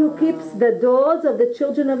 He who keeps the doors of the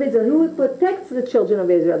children of Israel. He who protects the children of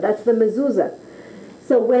Israel. That's the mezuzah.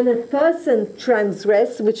 So when a person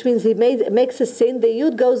transgresses, which means he makes a sin, the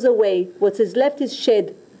yud goes away. What is left is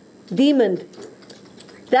shed, demon.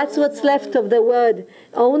 That's what's left of the word.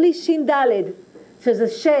 Only Shin Daled. So there's a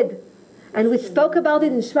shed. And we spoke about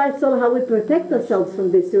it in Shema Yisrael, how we protect ourselves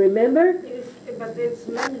from this. You remember?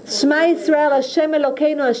 Shema Yisrael, Hashem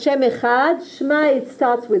Elokeinu, Hashem Echad. Shema, it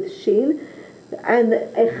starts with Shin. And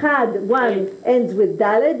Echad, 1, ends with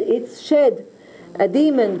Daled. It's shed, a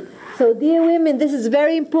demon. So, dear women, this is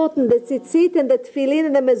very important. The tzitzit and the tefillin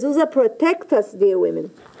and the mezuzah protect us, dear women.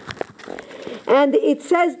 And it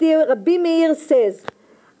says, dear Rabbi Meir says,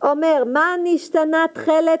 אומר, מה נשתנה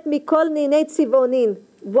תכלת מכל ניני צבעונין?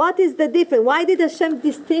 What is the difference? Why did Hashem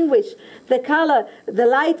distinguish the color, the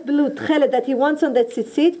light blue tchelet that he wants on the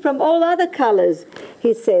tzitzit from all other colors?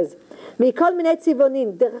 He says, מכל מיני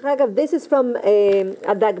צבעונים. דרך אגב, this is from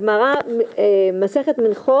הגמרא, מסכת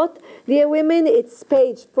מנחות, dear women, it's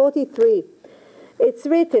page 43. It's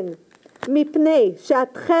written, מפני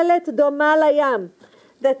שהתכלת דומה לים.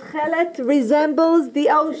 The tchelet resembles the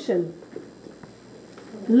ocean.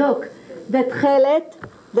 Look, the tchelet,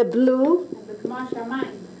 the blue,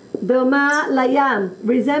 דומה לים,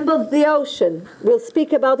 resembles the ocean. We'll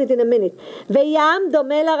speak about it in a minute. וים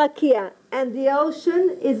דומה לרקיע. And the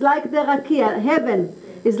ocean is like the rakia, heaven,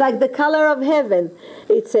 is like the color of heaven.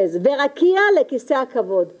 It says, ורקיע לכיסא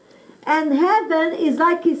הכבוד. And heaven is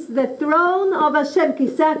like the throne of Hashem,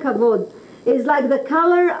 כיסא הכבוד. Is like the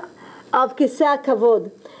color of כיסא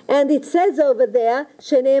הכבוד. And it says over there,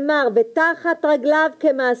 שנאמר, ותחת רגליו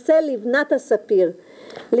כמעשה לבנת הספיר.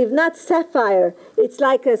 Livnat sapphire. It's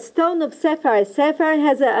like a stone of sapphire. Sapphire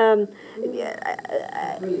has a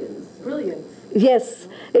Brilliance. yes.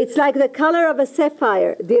 It's like the color of a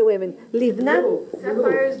sapphire, dear women. Livnat.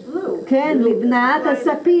 Sapphire is blue. Ken livnat a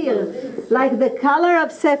sapphire, like the color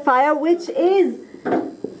of sapphire, which is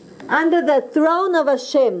under the throne of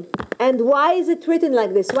Hashem. And why is it written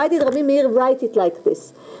like this? Why did Rabbi Meir write it like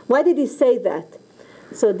this? Why did he say that?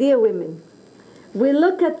 So, dear women, we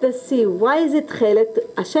look at the sea. Why is it tchelet?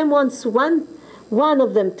 Hashem wants one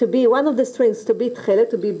of them to be, one of the strings to be tchelet,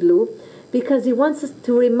 to be blue, because he wants us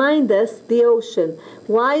to remind us the ocean.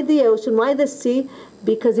 Why the ocean? Why the sea?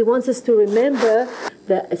 Because he wants us to remember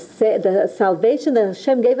the salvation that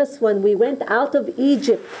Hashem gave us when we went out of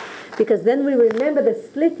Egypt. Because then we remember the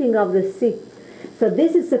splitting of the sea. So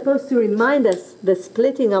this is supposed to remind us the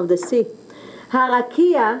splitting of the sea.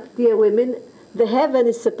 Harakia, dear women, the heaven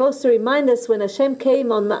is supposed to remind us when Hashem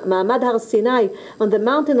came on Ma'amad Har Sinai, on the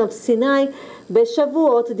mountain of Sinai,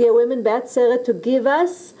 Beshavuot, dear women, B'atzeret, to give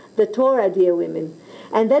us the Torah, dear women.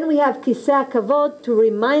 And then we have Kiseh HaKavod to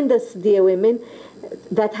remind us, dear women,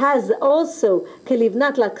 that has also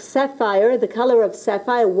Kelivnat, like sapphire, the color of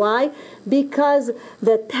sapphire. Why? Because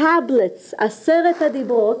the tablets, Aseret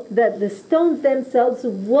HaDibrot, that the stones themselves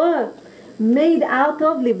were made out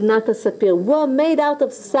of Livnat HaSapir, were made out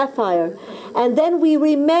of sapphire. And then we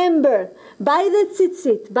remember, by the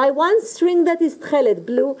tzitzit, by one string that is tchelet,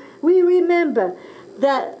 blue, we remember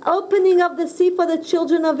the opening of the sea for the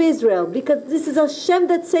children of Israel, because this is Hashem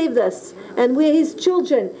that saved us, and we're His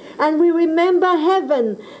children. And we remember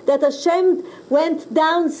heaven, that Hashem went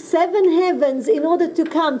down 7 heavens in order to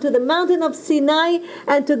come to the mountain of Sinai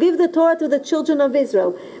and to give the Torah to the children of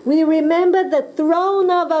Israel. We remember the throne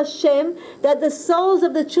of Hashem, that the souls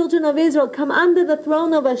of the children of Israel come under the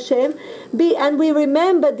throne of Hashem. And we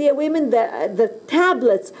remember, dear women, the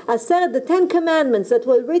tablets, the 10 commandments that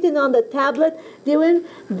were written on the tablet, dear women,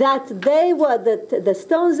 that they were, the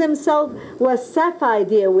stones themselves were sapphire,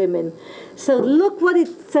 dear women. So look what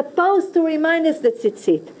it's supposed to remind us, the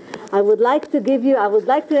tzitzit. I would like to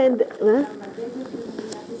end...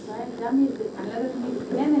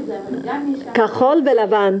 Kachol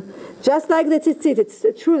velavan. Just like the tzitzit, it's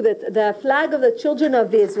true that the flag of the children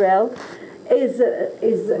of Israel is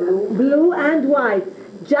blue and white.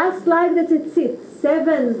 Just like the tzitzit,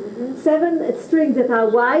 seven strings that are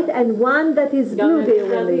white and one that is blue, dear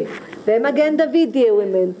women. Magen David, dear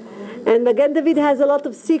women. And Magen David has a lot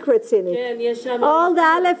of secrets in it. All the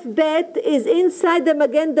Aleph Bet is inside the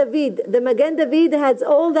Magen David. The Magen David has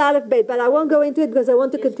all the Aleph Bet, but I won't go into it because I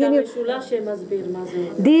want to continue.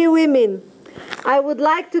 Dear women, I would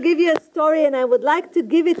like to give you a story, and I would like to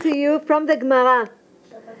give it to you from the Gemara.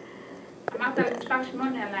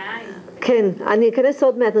 כן, אני אכנס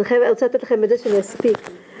עוד מעט, אני רוצה לתת לכם את זה שאני אספיק.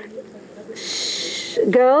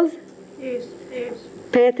 Girls? Yes.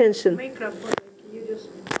 Pay attention.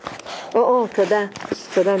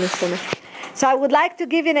 תודה נשמה. So I would like to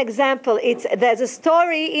give you an example. There's a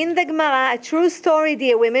story in the Gemara, a true story,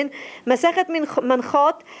 dear women, Masechet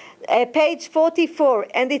Manchot, page 44,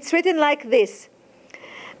 and it's written like this.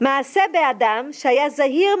 מעשה באדם שהיה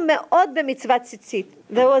זהיר מאוד במצוות ציצית.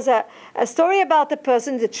 There was a story about a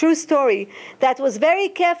person, the true story, that was very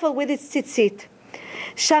careful with his tzitzit.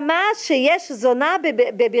 שמע שיש זונה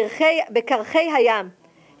בקרחי הים.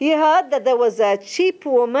 He heard that there was a cheap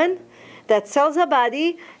woman that sells her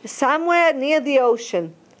body somewhere near the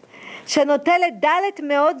ocean. שנוטלת דלת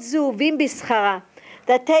מאוד זהובים בשכרה.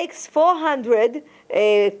 That takes 400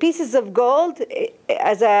 pieces of gold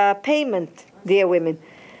as a payment, dear women.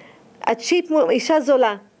 A cheap אישה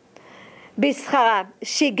זולה. בשכרה.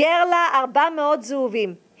 שיגר לה 400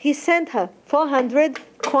 זהובים. He sent her 400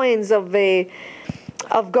 coins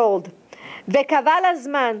of gold. וקבע לה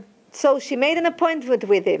זמן. So she made an appointment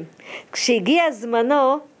with him. כשהגיע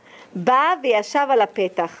זמנו, בא וישב על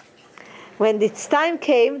הפתח. When its time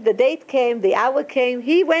came, the date came, the hour came,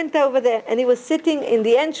 he went over there and he was sitting in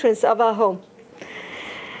the entrance of our home.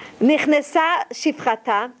 נכנסה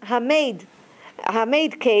שפחתה,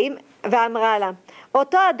 המייד came ואמרה לה,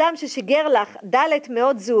 אותו אדם ששיגר לך דלת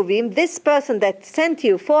מאות זהובים, this person that sent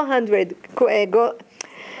you 400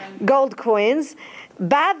 gold coins,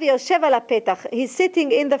 בא ויושב על הפתח, he's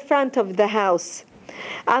sitting in the front of the house.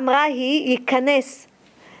 אמרה היא, ייכנס.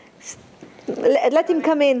 Let him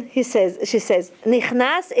come in, she says.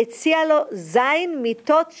 נכנס, הציע לו זין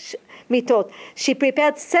מיטות. She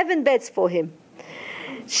prepared 7 beds for him.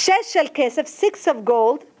 6 של כסף, 6 of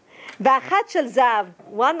gold, ואחת של זהב,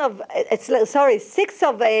 6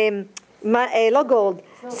 of, לא gold,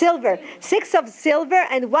 silver. 6 of silver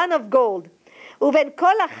and 1 of gold. ובין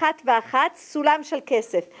כל אחת ואחת סולם של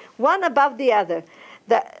כסף, one above the other.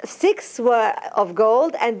 The 6 were of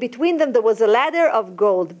gold, and between them there was a ladder of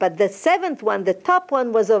gold. But the 7th one, the top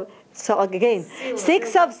one, was of, so again, silver.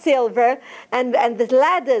 6 of silver, and the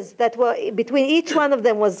ladders that were between each one of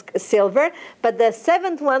them was silver. But the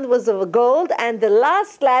 7th one was of gold, and the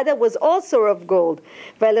last ladder was also of gold.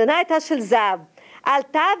 והעליונה הייתה של זהב.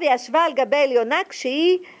 עלתה וישבה על גבי עליונה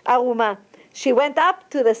כשהיא ערומה. She went up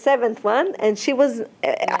to the 7th one, and she was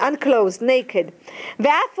unclothed, naked.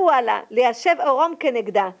 ואף הוא עלה, ליישב ערום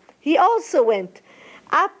כנגדה. He also went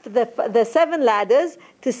up the 7 ladders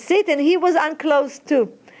to sit, and he was unclothed too.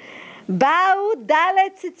 באו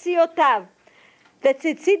דלת ציציותיו. The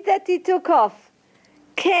tzitzit that he took off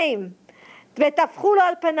came, וטפחו לו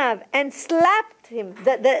על פניו, and slapped him.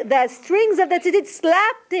 The strings of the tzitzit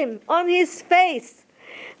slapped him on his face.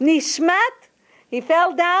 נשמט, he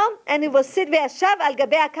fell down, and he was sitting, וישב על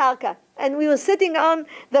גבי הקרקע, and we were sitting on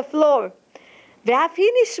the floor. ואף היא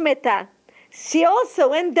נשמטה. She also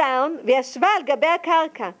went down, וישבה על גבי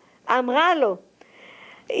הקרקע. אמרה לו,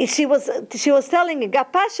 she was telling him,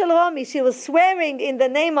 גפה של רומי, she was swearing in the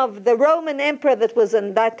name of the Roman emperor that was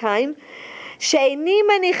in that time, שאיני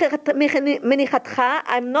מניחתך,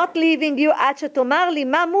 I'm not leaving you עד שתאמר לי,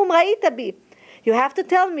 מה מום ראית בי? You have to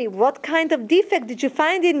tell me, what kind of defect did you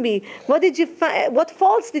find in me? What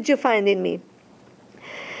faults did you find in me?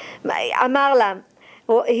 אמר לה,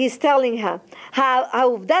 he's telling her,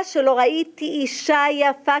 העובדה שלא ראיתי אישה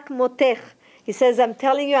יפה כמותך. He says, I'm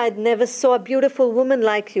telling you, I never saw a beautiful woman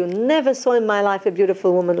like you. Never saw in my life a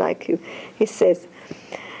beautiful woman like you. He says,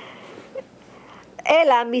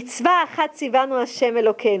 אלא מצווה אחת ציוונו השם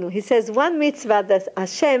אלוקינו. He says, one mitzvah that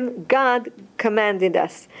Hashem, God, commanded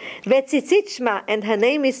us. וציצית שמה, and her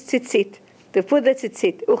name is ציצית. To put the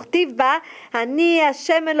ציצית. וכתיב בה, אני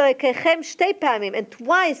השם אלוהיכם 2 פעמים. And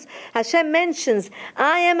twice Hashem mentions,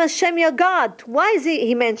 I am Hashem your God. Twice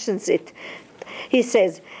he mentions it. He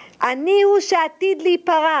says, אני הוא שעתיד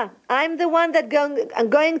להיפרע. I'm the one that I'm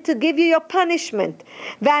going to give you your punishment.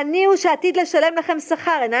 ואני הוא שעתיד לשלם לכם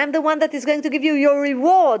שכר. And I'm the one that is going to give you your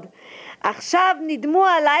reward. עכשיו נדמו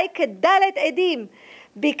עליי כדלת עדים.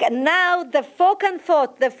 Now the 4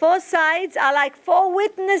 confort, the 4 sides are like 4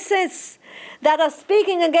 witnesses that are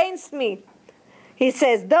speaking against me. He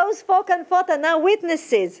says, those 4 confort are now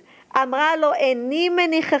witnesses. אמרה לו, איני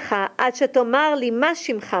מניחך עד שתאמר לי מה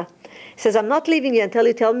שמך. He says, I'm not leaving you until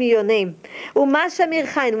you tell me your name. ומה שם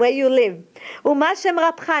עירך, where you live. ומה שם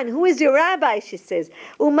רבך, who is your rabbi, she says.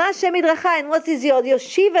 ומה שם מדרך, what is your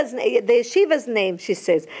yeshiva's name, the yeshiva's name, she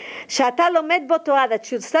says. שאתה לומד בו תורה, that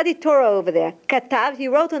should study Torah over there. כתב, he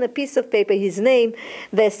wrote on a piece of paper his name,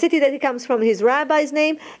 the city that he comes from, his rabbi's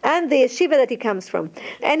name, and the yeshiva that he comes from.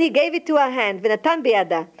 And he gave it to her hand, ונתן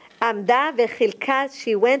בידה. עמדה וחילקה,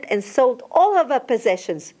 she went and sold all of her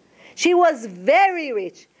possessions. She was very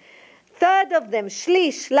rich. 1/3 of them,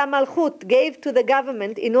 shlish lamalchut, gave to the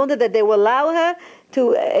government in order that they will allow her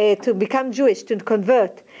to become Jewish, to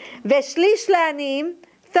convert. Veshlish la'aniyim,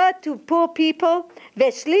 1/3 to poor people.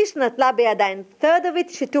 Veshlish natla be'yadayim, 1/3 of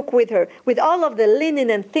it she took with her, with all of the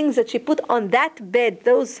linen and things that she put on that bed,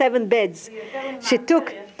 those 7 beds. She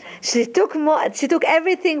took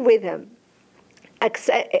everything with her.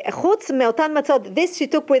 חוץ מאותן מצות, this she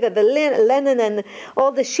took with her, the linen and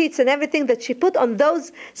all the sheets and everything that she put on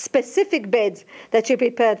those specific beds that she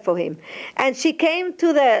prepared for him. And she came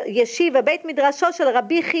to the yeshiva, בית מדרשו של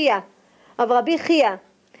רבי חייא, of רבי חייא.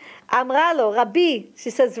 אמרה לו, רבי,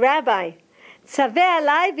 she says, Rabbi, צווה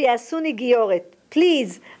עליי ויעשוני גיורת.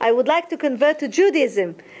 Please, I would like to convert to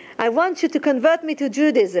Judaism. I want you to convert me to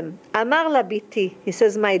Judaism. אמר לה ביתי, he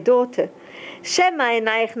says, my daughter, שמא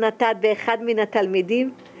עינייך נתת באחד מן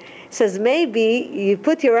התלמידים? Says, maybe you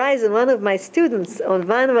put your eyes on one of my students, on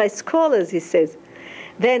one of my scholars, he says.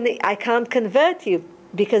 Then I can't convert you.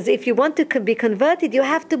 Because if you want to be converted, you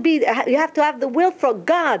have to have the will for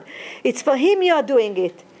God. It's for Him you are doing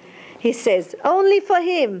it. He says, only for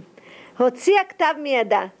Him. הוציאה כתב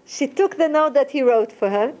מידה. She took the note that he wrote for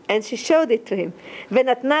her and she showed it to him.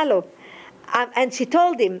 ונתנה לו. And she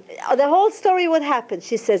told him, the whole story what happened.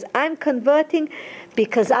 She says, I'm converting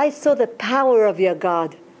because I saw the power of your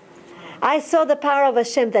God. I saw the power of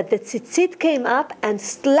Hashem, that the tzitzit came up and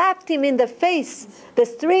slapped him in the face, the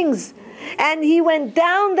strings. And he went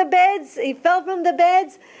down the beds, he fell from the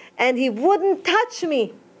beds, and he wouldn't touch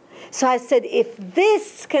me. So I said, if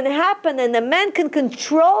this can happen and a man can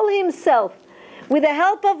control himself with the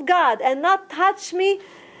help of God and not touch me,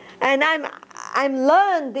 and I'm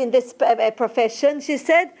learned in this profession, she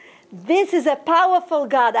said, this is a powerful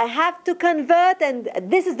God. I have to convert, and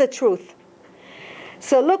this is the truth.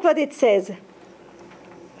 So look what it says.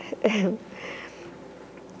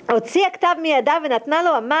 הוציאה כתב מידה ונתנה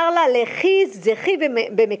לו, אמר לה, לכי זכי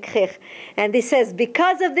במקחך. And he says,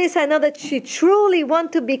 because of this, I know that she truly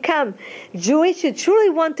want to become Jewish, she truly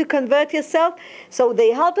want to convert yourself. So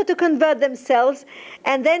they help her to convert themselves.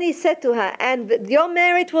 And then he said to her, and your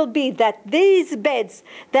merit will be that these beds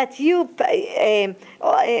that you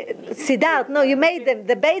sidart, no, you made them,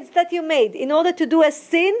 the beds that you made in order to do a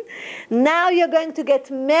sin, now you're going to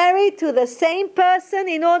get married to the same person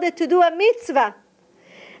in order to do a mitzvah.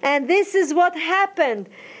 And this is what happened.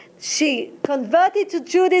 She converted to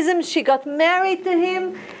Judaism, she got married to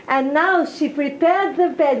him, and now she prepared the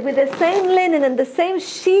bed with the same linen and the same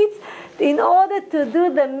sheets in order to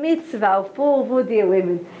do the mitzvah of Purvu, dear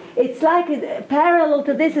women. It's like parallel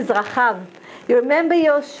to this is Rachav. You remember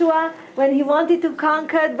Yoshua when he wanted to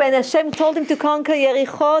conquer, when Hashem told him to conquer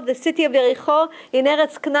Yericho, the city of Yericho, in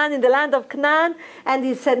Eretz Canaan, in the land of Canaan, and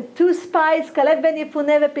he sent 2 spies, Caleb ben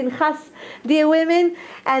Yefuneh and Pinchas, dear women,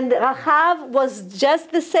 and Rachav was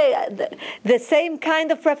just the same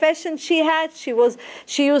kind of profession she had.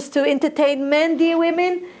 She used to entertain men, dear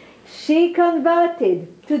women. She converted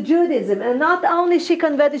to Judaism, and not only she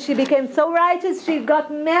converted, she became so righteous, she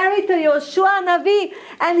got married to Yoshua Navi,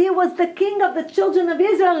 and he was the king of the children of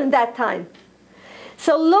Israel in that time.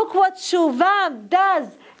 So look what Shuvah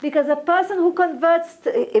does, because a person who converts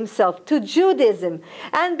himself to Judaism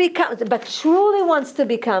and but truly wants to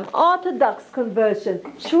become Orthodox conversion,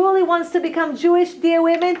 truly wants to become Jewish, dear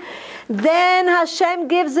women, then Hashem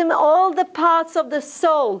gives him all the parts of the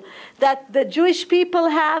soul that the Jewish people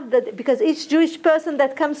have, because each Jewish person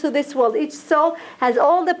that comes to this world, each soul has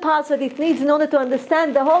all the parts that it needs in order to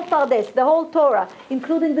understand the whole Pardes, the whole Torah,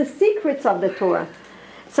 including the secrets of the Torah.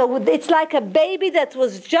 So it's like a baby that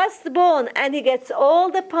was just born, and he gets all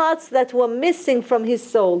the parts that were missing from his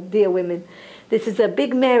soul, dear women. This is a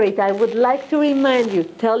big merit. I would like to remind you,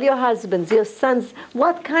 tell your husbands, your sons,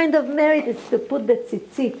 what kind of merit is to put the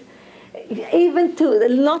tzitzit. Even to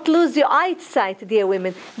not lose your eyesight, dear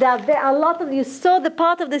women. There are a lot of, you saw the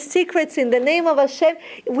part of the secrets in the name of Hashem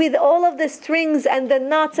with all of the strings and the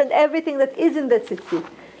knots and everything that is in the tzitzit.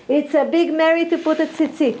 It's a big merit to put a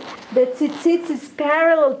tzitzit. The tzitzit is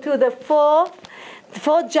parallel to the four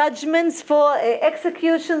judgments, 4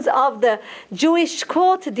 executions of the Jewish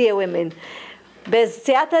court, dear women.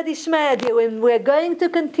 B'siyata dishmaya, dear women, we're going to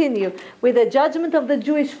continue with the judgment of the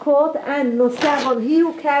Jewish court and Nosavon, he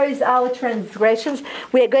who carries our transgressions.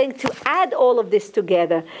 We are going to add all of this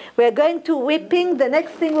together. We are going to whipping. The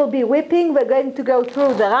next thing will be whipping. We're going to go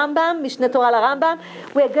through the Rambam, Mishneh Torah Rambam.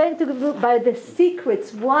 We're going to go by the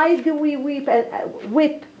secrets. Why do we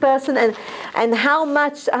whip person, and how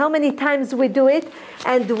many times we do it,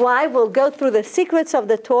 and why? We'll go through the secrets of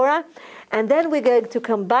the Torah. And then we're going to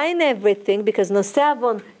combine everything, because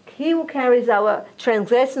Nosavon, he who carries our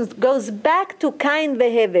transgressions, goes back to Kain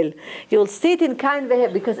veHevel. You'll see it in Kain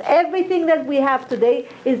veHevel, because everything that we have today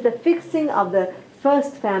is the fixing of the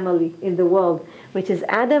first family in the world, which is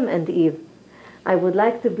Adam and Eve. I would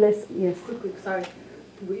like to bless, yes? Quickly, sorry.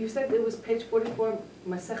 You said it was page 44,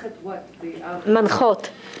 Masechet what?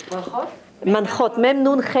 Manchot. Manchot? Manchot, Mem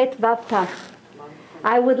Nun Chet Vav Taf.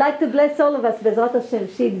 I would like to bless all of us, בעזרת השם,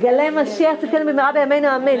 שיתגלה משיח צדקנו במהרה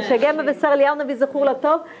בימינו אמן, שיגיע מבשר אליהו נביא זכור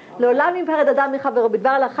לטוב, לעולם ימפרד אדם מחברו, בדבר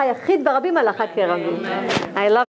הלכה יחיד ורבים הלכה כרבים. I love